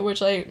day,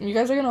 which, like, you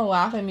guys are gonna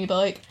laugh at me, but,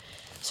 like,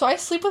 so I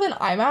sleep with an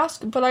eye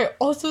mask, but I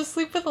also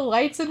sleep with the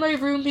lights in my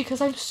room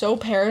because I'm so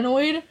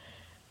paranoid.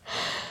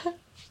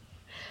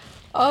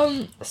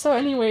 So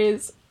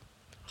anyways,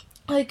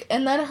 like,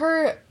 and then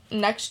her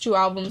next two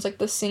albums, like,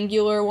 the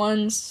singular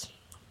ones,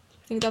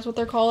 I think that's what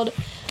they're called,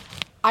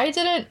 I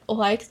didn't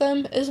like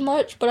them as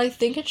much, but I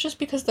think it's just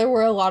because there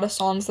were a lot of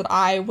songs that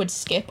I would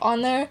skip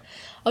on there.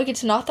 Like,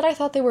 it's not that I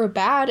thought they were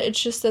bad, it's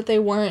just that they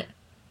weren't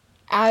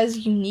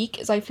as unique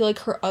as I feel like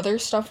her other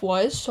stuff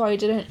was, so I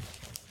didn't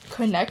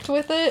connect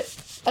with it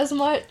as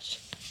much.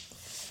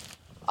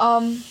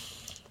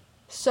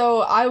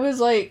 So I was,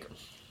 like,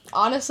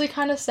 honestly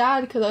kind of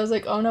sad, because I was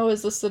like, oh no,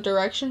 is this the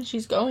direction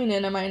she's going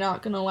in? Am I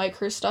not gonna like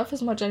her stuff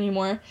as much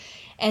anymore?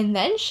 And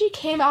then she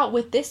came out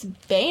with this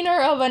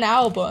banger of an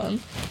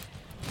album.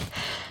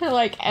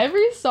 Like,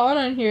 every song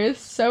on here is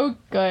so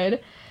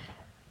good.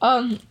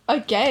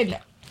 Again,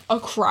 a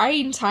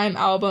crying time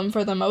album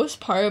for the most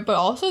part, but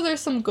also there's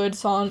some good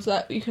songs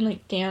that you can,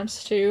 like,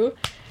 dance to.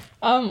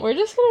 We're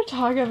just gonna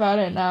talk about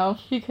it now,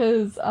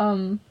 because,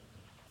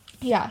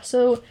 yeah,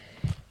 so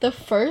the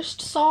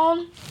first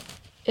song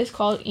is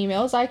called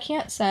Emails I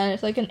Can't Send.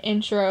 It's, like, an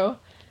intro.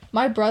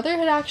 My brother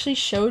had actually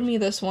showed me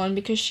this one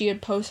because she had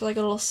posted, like,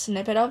 a little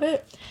snippet of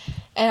it,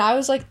 and I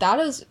was like, that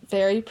is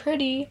very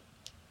pretty.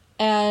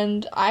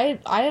 And I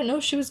didn't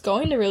know she was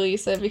going to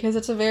release it because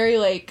it's a very,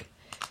 like,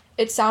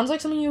 it sounds like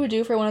something you would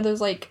do for one of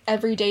those, like,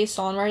 everyday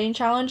songwriting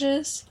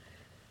challenges.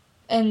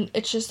 And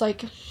it's just,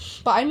 like,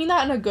 but I mean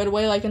that in a good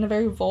way, like, in a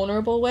very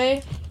vulnerable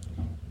way.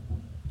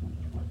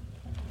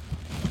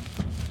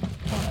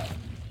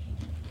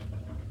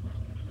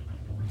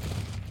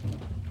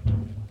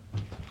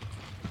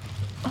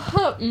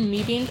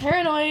 Me being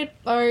paranoid,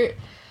 or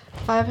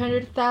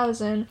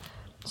 500,000.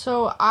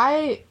 So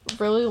I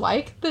really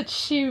like that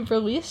she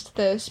released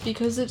this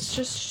because it's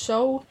just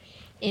so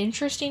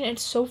interesting.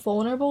 It's so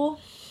vulnerable.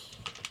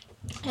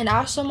 And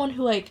as someone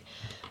who, like,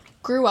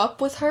 grew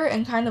up with her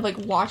and kind of, like,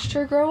 watched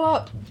her grow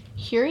up,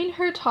 hearing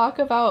her talk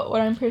about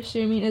what I'm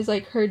presuming is,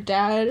 like, her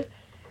dad,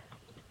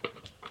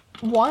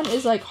 one,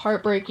 is, like,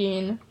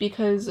 heartbreaking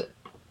because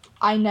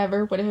I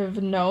never would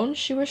have known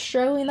she was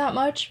struggling that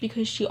much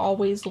because she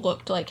always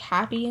looked, like,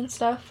 happy and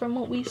stuff from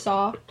what we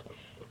saw.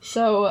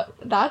 So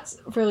that's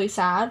really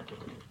sad.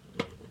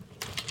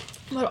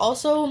 But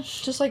also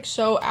just, like,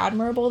 so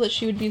admirable that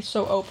she would be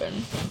so open.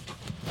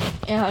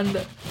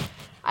 And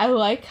I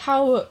like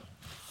how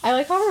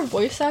her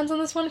voice sounds on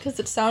this one,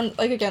 because it sounds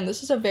like, again,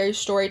 this is a very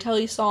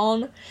storytelly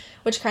song,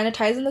 which kind of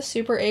ties into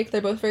Super Ache.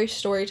 They're both very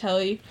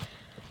storytelly.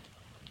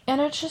 And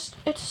it's just,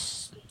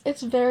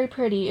 it's very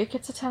pretty. It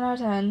gets a 10 out of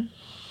 10.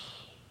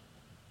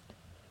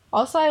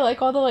 Also, I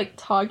like all the, like,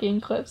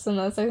 talking clips in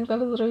this. I think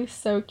that is literally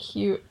so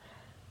cute.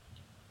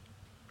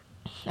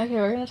 Okay,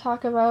 we're gonna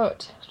talk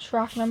about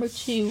track number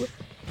 2,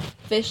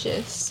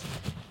 Vicious.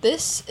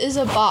 This is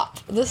a bop.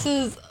 This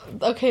is,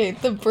 okay,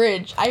 the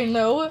bridge. I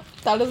know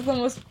that is the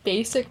most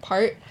basic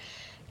part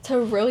to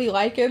really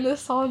like in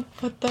this song,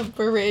 but the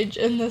bridge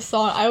in this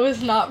song, I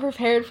was not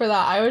prepared for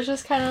that. I was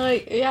just kind of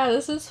like, yeah,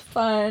 this is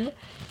fun.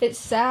 It's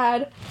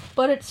sad,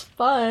 but it's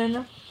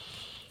fun.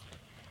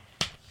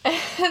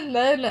 And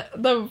then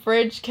the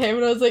bridge came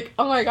and I was like,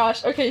 oh my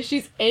gosh, okay,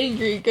 she's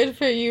angry. Good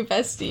for you,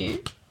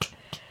 bestie.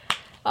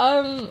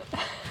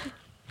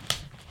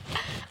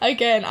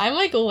 Again, I'm,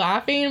 like,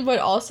 laughing, but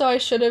also I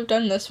should have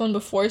done this one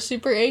before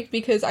Super Ache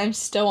because I'm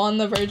still on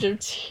the verge of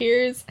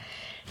tears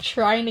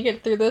trying to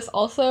get through this.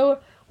 Also,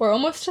 we're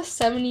almost to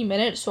 70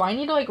 minutes, so I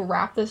need to, like,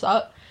 wrap this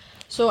up.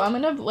 So I'm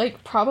gonna,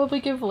 like, probably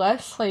give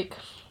less, like,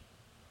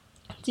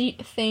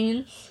 deep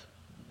things.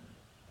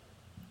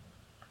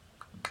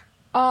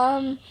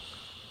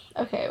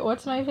 Okay,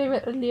 what's my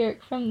favorite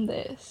lyric from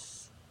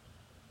this?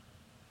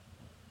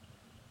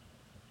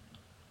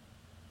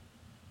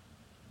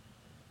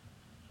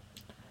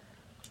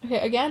 Okay,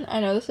 again, I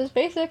know this is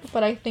basic,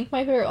 but I think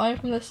my favorite line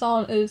from this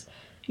song is,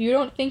 "You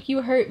don't think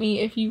you hurt me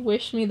if you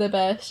wish me the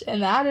best,"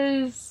 and that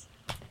is,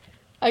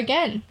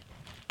 again,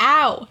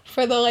 ow,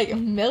 for the, like,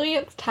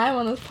 millionth time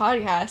on this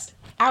podcast.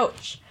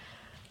 Ouch.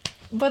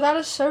 But that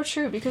is so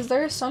true, because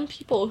there are some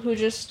people who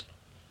just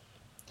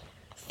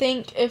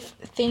think if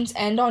things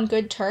end on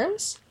good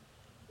terms,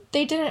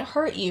 they didn't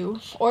hurt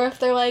you. Or if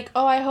they're like,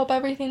 oh, I hope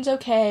everything's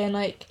okay, and,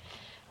 like,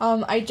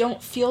 I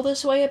don't feel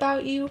this way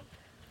about you,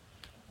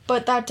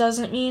 but that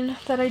doesn't mean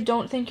that I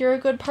don't think you're a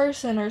good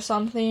person or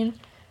something.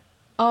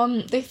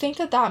 They think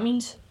that that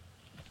means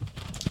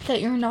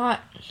that you're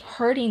not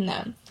hurting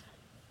them.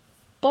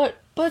 But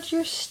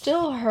you're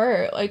still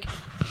hurt. Like,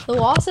 the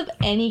loss of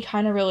any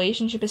kind of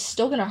relationship is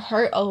still gonna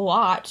hurt a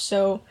lot.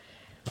 So,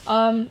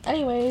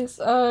 anyways,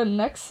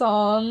 next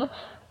song.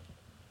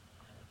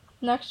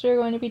 Next, we're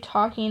going to be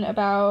talking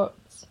about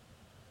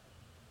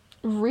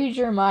Read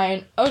Your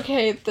Mind.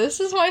 Okay,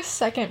 this is my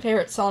second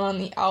favorite song on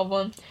the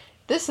album.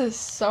 This is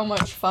so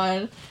much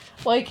fun.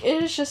 Like,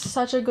 it is just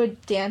such a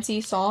good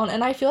dancey song,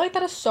 and I feel like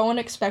that is so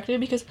unexpected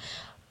because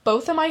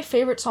both of my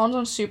favorite songs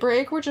on Super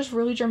 8 were just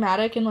really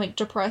dramatic and, like,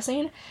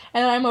 depressing,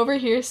 and I'm over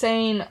here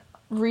saying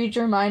Read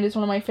Your Mind is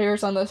one of my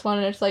favorites on this one,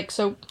 and it's, like,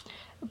 so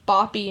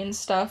boppy and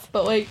stuff,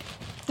 but, like,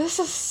 this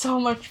is so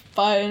much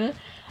fun.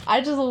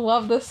 I just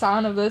love the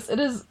sound of this. It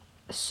is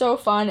so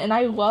fun, and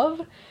I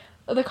love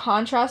the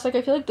contrast. Like,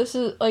 I feel like this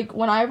is, like,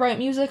 when I write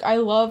music, I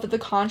love the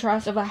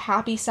contrast of a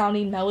happy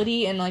sounding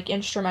melody and, like,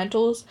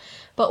 instrumentals,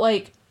 but,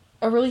 like,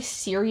 a really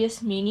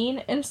serious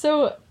meaning, and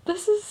so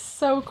this is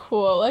so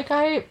cool. Like,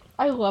 I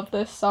love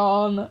this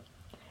song.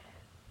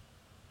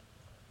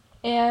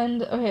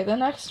 And, okay, the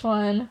next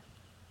one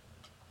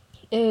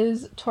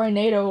is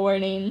Tornado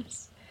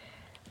Warnings.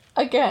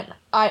 Again,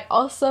 I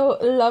also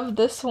love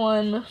this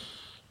one.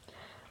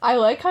 I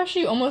like how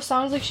she almost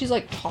sounds like she's,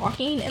 like,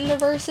 talking in the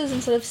verses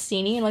instead of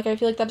singing. Like, I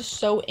feel like that is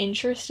so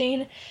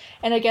interesting,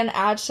 and again,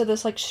 adds to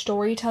this, like,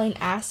 storytelling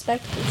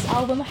aspect this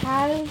album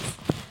has.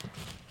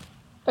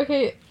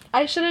 Okay,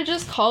 I should have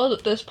just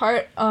called this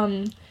part,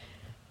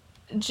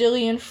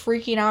 Jillian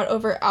freaking out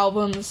over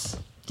albums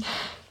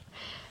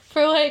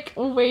for, like,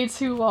 way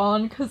too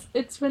long, because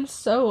it's been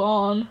so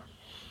long.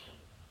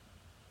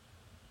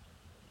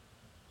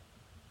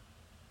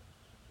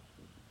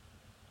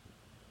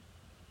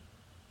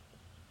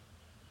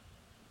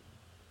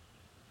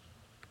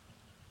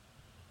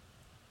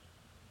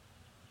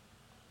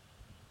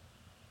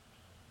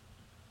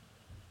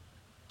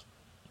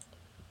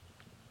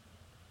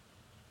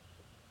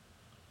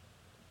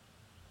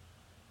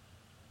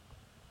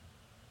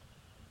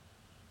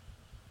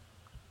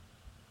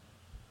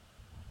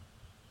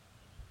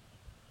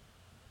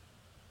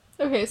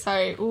 Okay,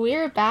 sorry,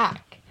 we're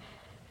back.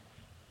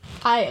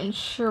 I am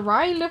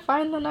trying to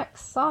find the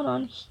next song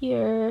on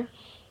here,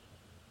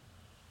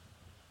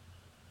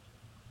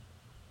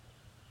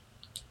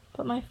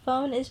 but my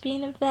phone is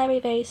being very,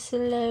 very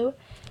slow,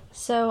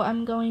 so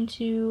I'm going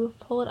to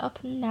pull it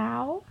up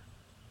now.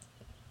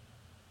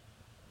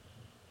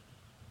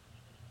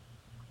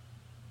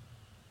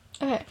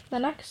 Okay, the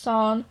next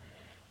song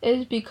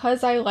is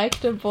Because I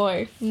Liked a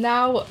Boy.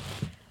 Now,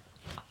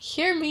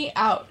 hear me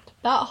out.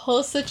 That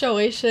whole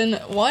situation,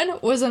 one,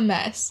 was a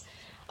mess.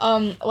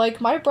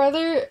 Like, my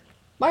brother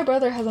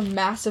has a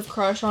massive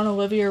crush on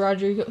Olivia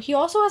Rodrigo. He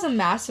also has a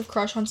massive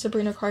crush on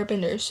Sabrina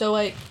Carpenter. So,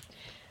 like,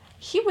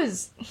 he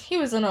was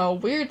in a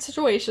weird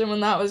situation when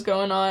that was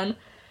going on.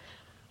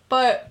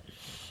 But,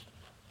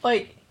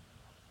 like,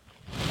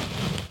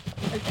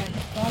 again,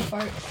 dog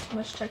barks.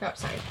 Let's check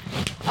outside.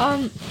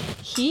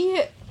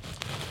 He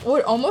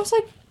would almost,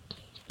 like,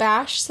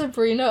 bash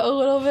Sabrina a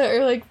little bit,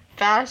 or, like,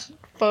 bash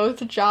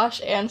both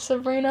Josh and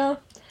Sabrina,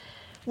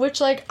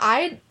 which, like,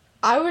 I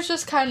was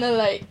just kind of,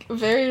 like,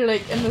 very,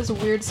 like, in this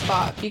weird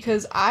spot,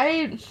 because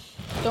I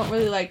don't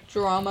really like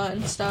drama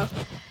and stuff,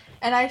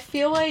 and I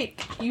feel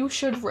like you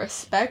should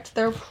respect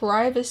their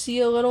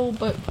privacy a little,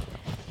 but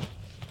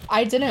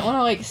I didn't want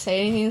to, like,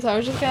 say anything, so I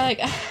was just kind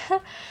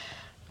of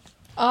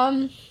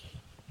like,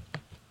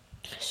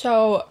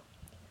 so,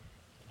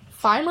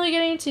 finally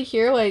getting to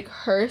hear, like,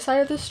 her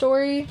side of the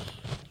story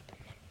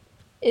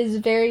is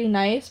very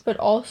nice, but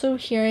also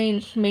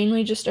hearing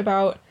mainly just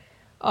about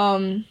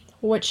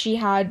what she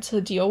had to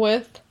deal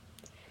with,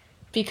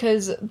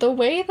 because the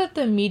way that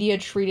the media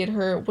treated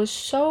her was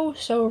so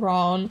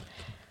wrong,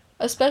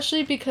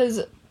 especially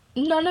because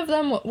none of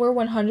them were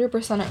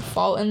 100% at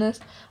fault in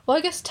this. Well,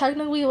 I guess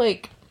technically,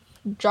 like,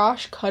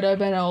 Josh could have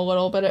been a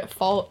little bit at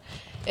fault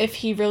if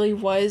he really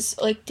was,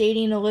 like,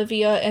 dating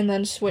Olivia and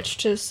then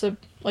switched to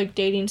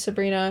dating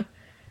Sabrina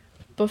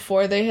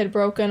before they had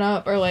broken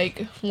up, or,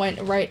 like,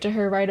 went right to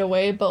her right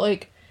away, but,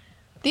 like,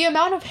 the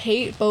amount of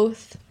hate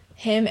both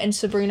him and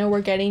Sabrina were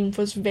getting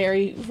was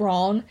very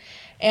wrong,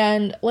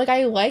 and, like,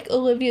 I like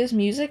Olivia's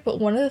music, but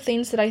one of the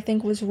things that I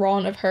think was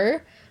wrong of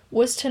her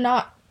was to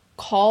not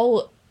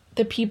call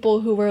the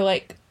people who were,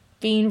 like,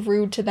 being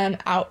rude to them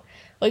out.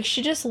 Like,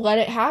 she just let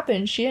it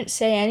happen. She didn't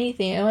say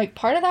anything, and, like,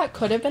 part of that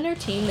could have been her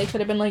team. They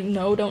could have been like,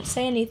 no, don't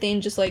say anything,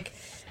 just, like,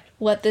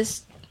 let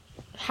this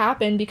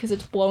happen because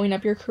it's blowing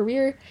up your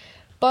career,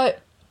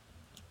 but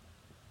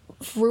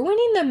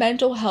ruining the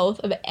mental health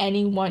of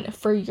anyone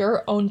for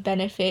your own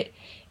benefit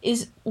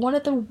is one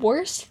of the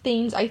worst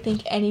things I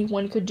think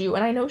anyone could do.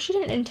 And I know she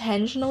didn't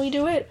intentionally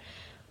do it,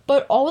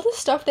 but all the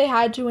stuff they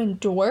had to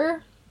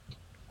endure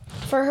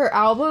for her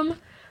album,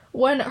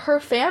 when her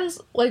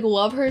fans, like,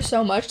 love her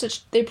so much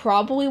that they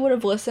probably would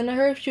have listened to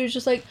her if she was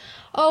just like,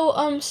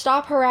 oh,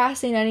 stop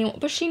harassing anyone.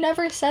 But she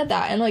never said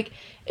that. And, like,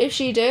 if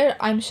she did,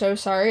 I'm so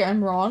sorry,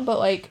 I'm wrong, but,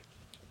 like,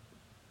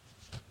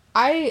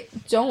 I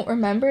don't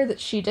remember that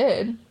she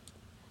did.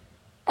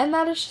 And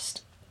that is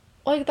just,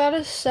 like, that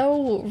is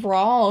so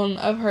wrong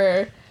of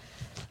her,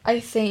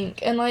 I think.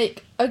 And,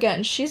 like,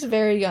 again, she's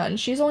very young.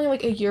 She's only,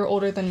 like, a year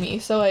older than me.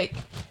 So, like,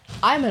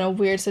 I'm in a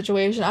weird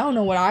situation. I don't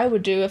know what I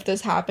would do if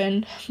this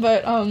happened.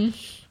 But,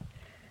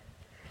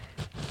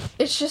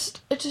 it's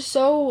just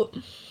so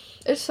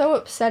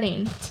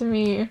upsetting to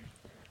me.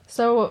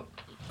 So,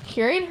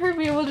 hearing her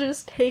be able to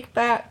just take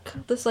back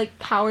this, like,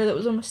 power that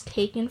was almost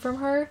taken from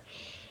her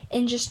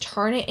and just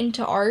turn it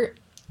into art,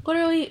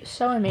 literally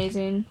so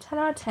amazing. 10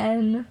 out of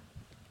 10.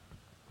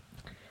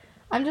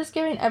 I'm just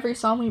giving every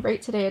song we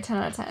rate today a 10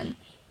 out of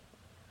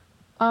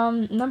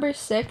 10. Number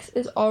 6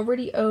 is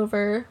Already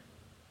Over.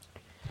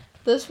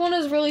 This one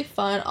is really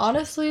fun.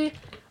 Honestly,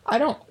 I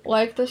don't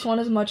like this one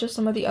as much as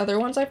some of the other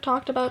ones I've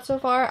talked about so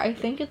far. I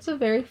think it's a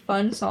very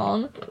fun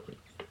song.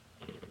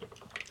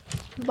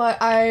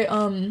 But I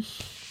don't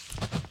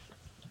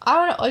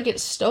know, like,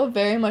 it's still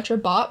very much a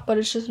bop, but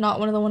it's just not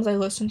one of the ones I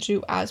listen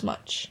to as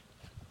much.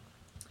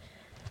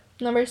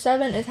 Number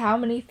 7 is How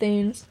Many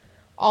Things.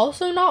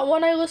 Also not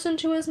one I listen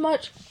to as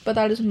much, but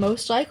that is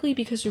most likely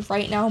because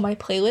right now my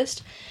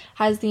playlist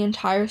has the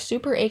entire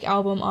Super 8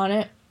 album on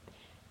it.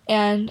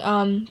 And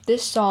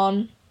this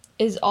song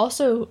is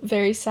also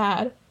very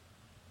sad.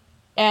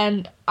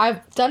 And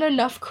I've done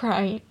enough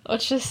crying.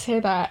 Let's just say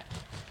that.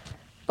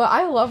 But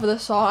I love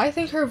this song. I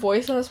think her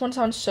voice in this one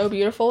sounds so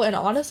beautiful. And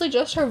honestly,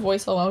 just her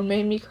voice alone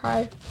made me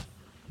cry.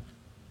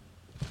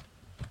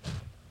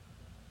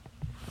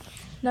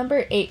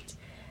 Number 8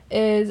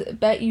 is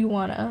Bet You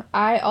Wanna.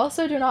 I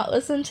also do not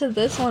listen to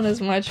this one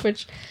as much,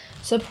 which,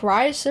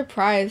 surprise,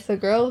 surprise, the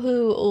girl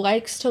who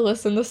likes to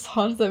listen to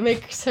songs that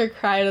makes her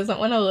cry doesn't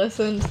want to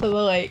listen to the,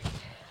 like,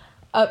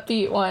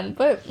 upbeat one.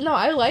 But no,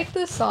 I like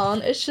this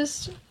song. It's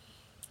just,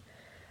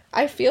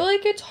 I feel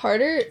like it's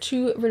harder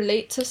to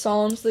relate to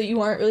songs that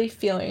you aren't really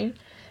feeling,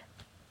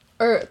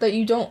 or that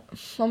you don't,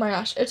 oh my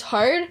gosh, it's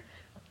hard.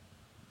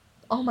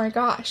 Oh my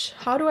gosh,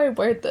 how do I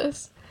word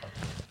this?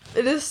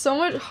 It is so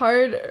much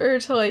harder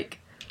to, like,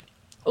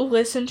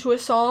 listen to a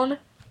song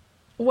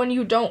when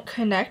you don't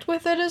connect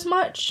with it as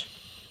much,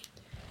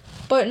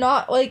 but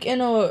not, like,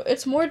 in a,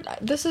 it's more,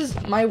 this is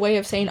my way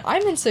of saying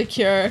I'm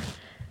insecure.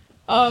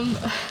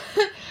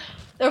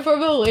 If a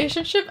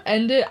relationship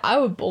ended, I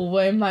would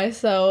blame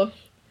myself.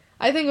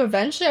 I think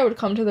eventually I would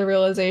come to the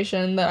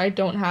realization that I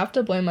don't have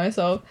to blame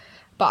myself,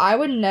 but I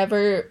would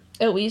never,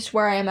 at least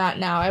where I am at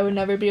now, I would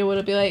never be able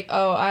to be like,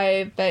 oh,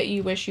 I bet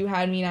you wish you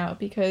had me now,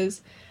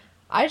 because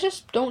I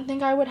just don't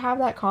think I would have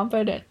that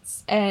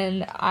confidence,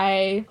 and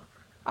I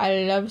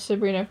love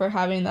Sabrina for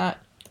having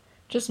that.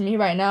 Just me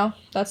right now,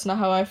 that's not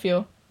how I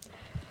feel.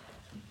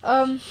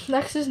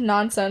 Next is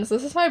Nonsense.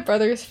 This is my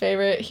brother's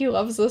favorite. He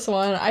loves this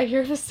one. I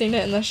hear him sing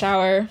it in the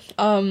shower.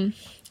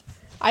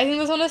 I think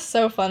this one is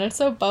so fun. It's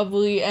so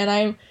bubbly, and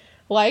I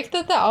like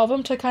that the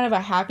album took kind of a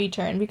happy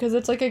turn, because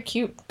it's, like, a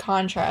cute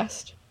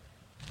contrast,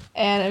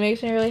 and it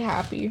makes me really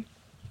happy.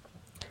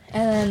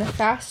 And then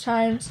Fast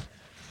Times,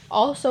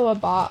 also a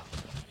bop.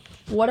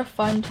 What a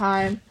fun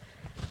time.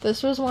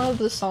 This was one of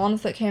the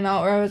songs that came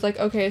out where I was like,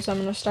 okay, so I'm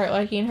gonna start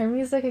liking her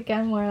music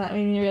again more, and that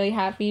made me really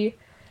happy.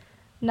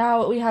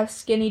 Now we have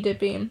Skinny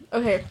Dipping.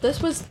 Okay,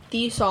 this was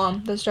the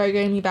song that started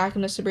getting me back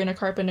into Sabrina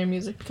Carpenter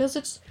music, because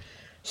it's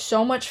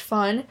so much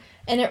fun,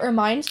 and it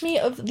reminds me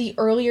of the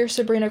earlier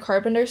Sabrina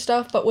Carpenter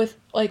stuff, but with,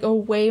 like, a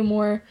way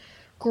more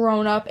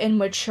grown up and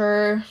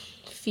mature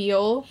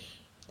feel.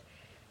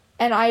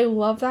 And I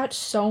love that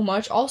so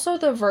much. Also,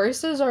 the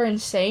verses are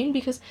insane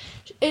because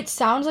it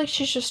sounds like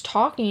she's just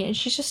talking and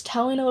she's just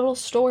telling a little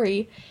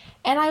story.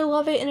 And I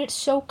love it, and it's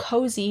so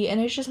cozy,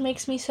 and it just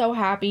makes me so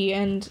happy,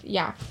 and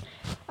yeah.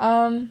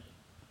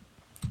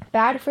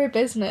 Bad for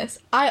Business.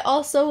 I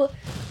also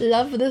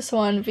love this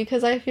one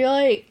because I feel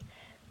like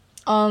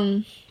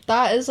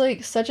that is,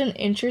 like, such an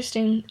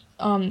interesting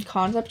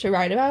concept to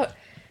write about,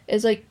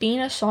 is, like, being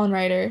a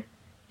songwriter,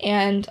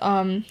 and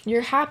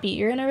you're happy,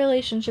 you're in a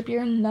relationship,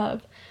 you're in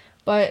love,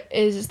 but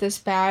is this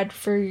bad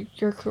for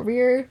your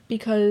career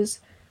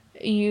because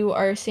you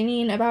are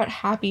singing about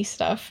happy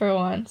stuff for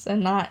once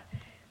and not,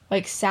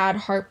 like, sad,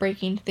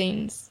 heartbreaking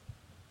things?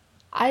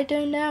 I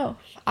don't know.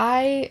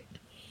 I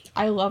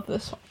love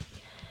this one.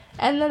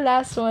 And the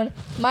last one,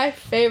 my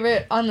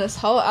favorite on this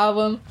whole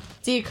album,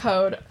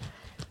 Decode.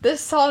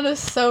 This song is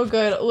so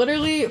good.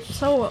 Literally,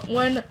 so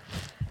when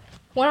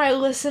I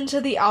listened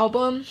to the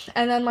album,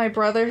 and then my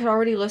brother had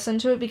already listened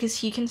to it because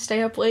he can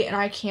stay up late and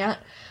I can't,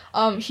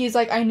 he's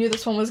like, I knew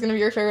this one was gonna be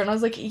your favorite, and I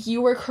was like,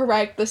 you were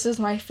correct, this is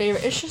my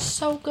favorite. It's just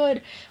so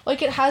good.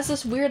 Like, it has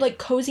this weird, like,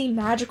 cozy,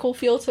 magical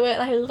feel to it,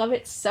 and I love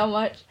it so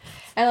much.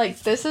 And,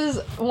 like, this is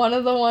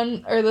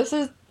this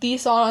is the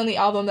song on the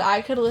album that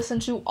I could listen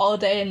to all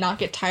day and not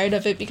get tired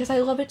of it, because I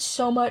love it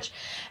so much.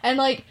 And,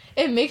 like,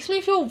 it makes me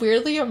feel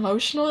weirdly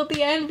emotional at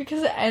the end,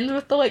 because it ends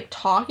with the, like,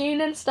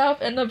 talking and stuff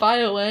and the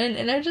violin,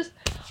 and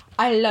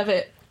I love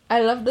it.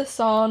 I love this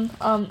song.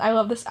 I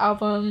love this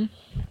album.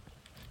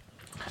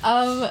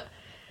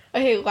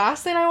 Okay,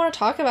 last thing I want to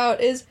talk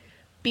about is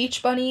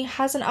Beach Bunny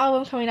has an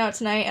album coming out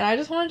tonight, and I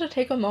just wanted to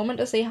take a moment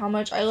to say how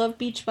much I love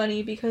Beach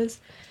Bunny, because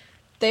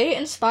they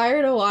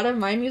inspired a lot of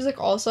my music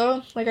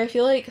also. Like, I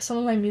feel like some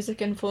of my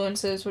music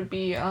influences would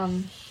be,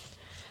 like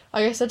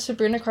I said,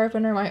 Sabrina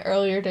Carpenter, my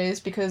earlier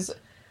days, because,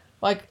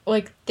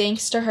 like,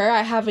 thanks to her,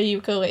 I have a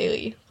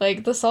ukulele.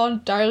 Like, the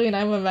song Darling,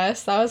 I'm a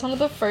Mess, that was one of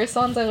the first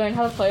songs I learned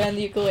how to play on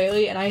the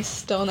ukulele, and I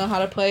still know how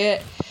to play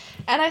it.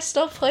 And I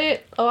still play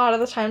it a lot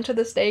of the time to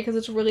this day because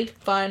it's really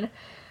fun.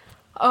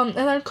 And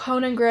then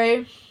Conan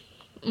Gray,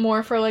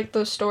 more for, like,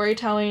 the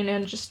storytelling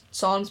and just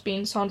songs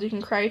being songs you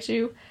can cry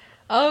to.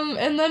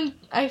 And then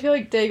I feel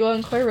like Dayglow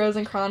and Claire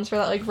Rosencrantz for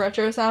that, like,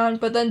 retro sound.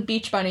 But then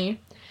Beach Bunny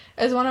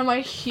is one of my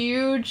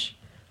huge,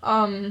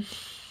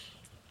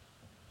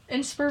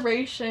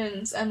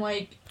 inspirations. And,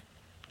 like,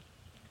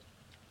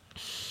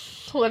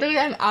 literally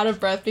I'm out of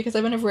breath because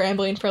I've been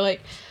rambling for,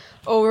 like,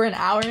 over an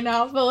hour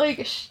now. But,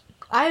 like,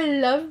 I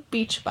love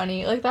Beach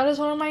Bunny. Like, that is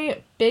one of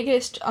my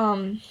biggest,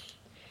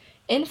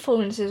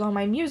 influences on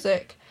my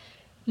music.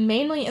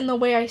 Mainly in the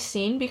way I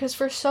sing, because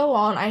for so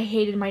long I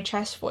hated my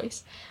chest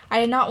voice.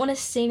 I did not want to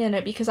sing in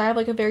it because I have,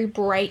 like, a very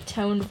bright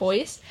toned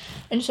voice,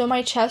 and so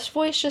my chest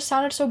voice just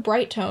sounded so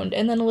bright toned.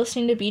 And then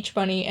listening to Beach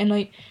Bunny, and,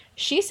 like,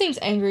 she sings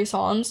angry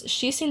songs,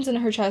 she sings in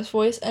her chest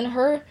voice, and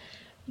her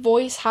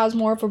voice has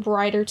more of a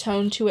brighter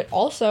tone to it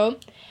also,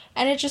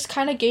 and it just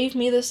kind of gave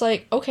me this,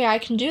 like, okay, I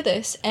can do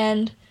this.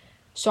 And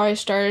so I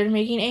started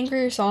making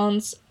angrier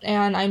songs,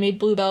 and I made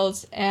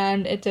Bluebells,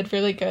 and it did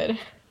really good.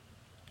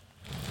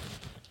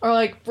 Or,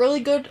 like,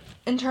 really good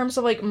in terms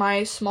of, like,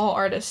 my small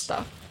artist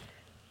stuff.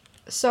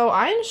 So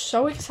I'm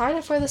so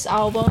excited for this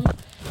album.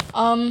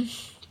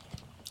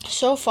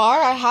 So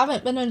far I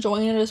haven't been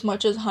enjoying it as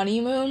much as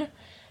Honeymoon,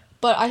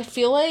 but I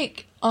feel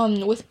like,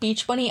 with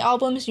Beach Bunny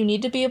albums, you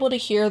need to be able to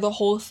hear the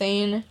whole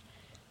thing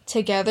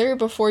together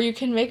before you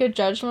can make a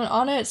judgment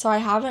on it, so I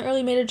haven't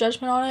really made a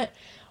judgment on it.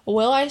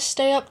 Will I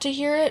stay up to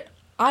hear it?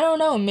 I don't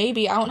know,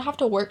 maybe. I don't have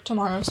to work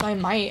tomorrow, so I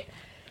might.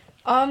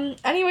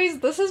 Anyways,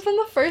 this has been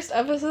the first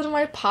episode of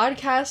my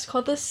podcast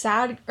called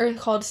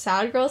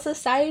Sad Girl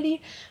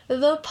Society,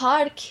 the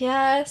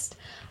podcast.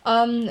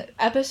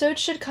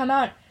 Episodes should come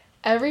out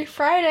every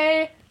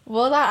Friday.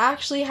 Will that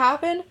actually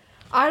happen?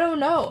 I don't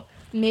know.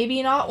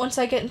 Maybe not once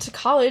I get into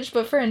college,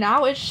 but for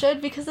now it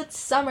should, because it's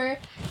summer.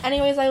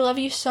 Anyways, I love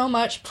you so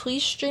much.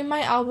 Please stream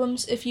my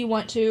albums if you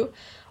want to.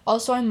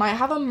 Also, I might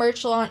have a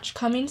merch launch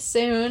coming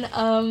soon.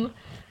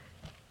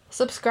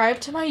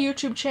 Subscribe to my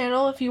YouTube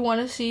channel if you want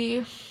to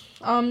see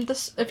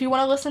if you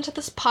want to listen to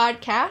this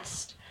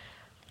podcast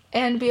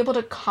and be able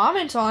to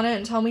comment on it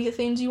and tell me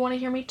things you want to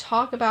hear me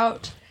talk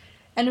about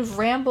and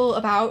ramble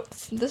about.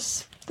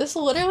 This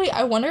literally,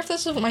 I wonder if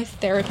this is what my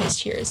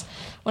therapist hears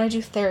when I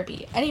do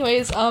therapy.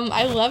 Anyways,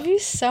 I love you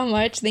so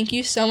much. Thank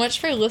you so much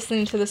for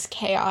listening to this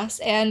chaos,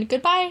 and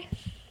goodbye.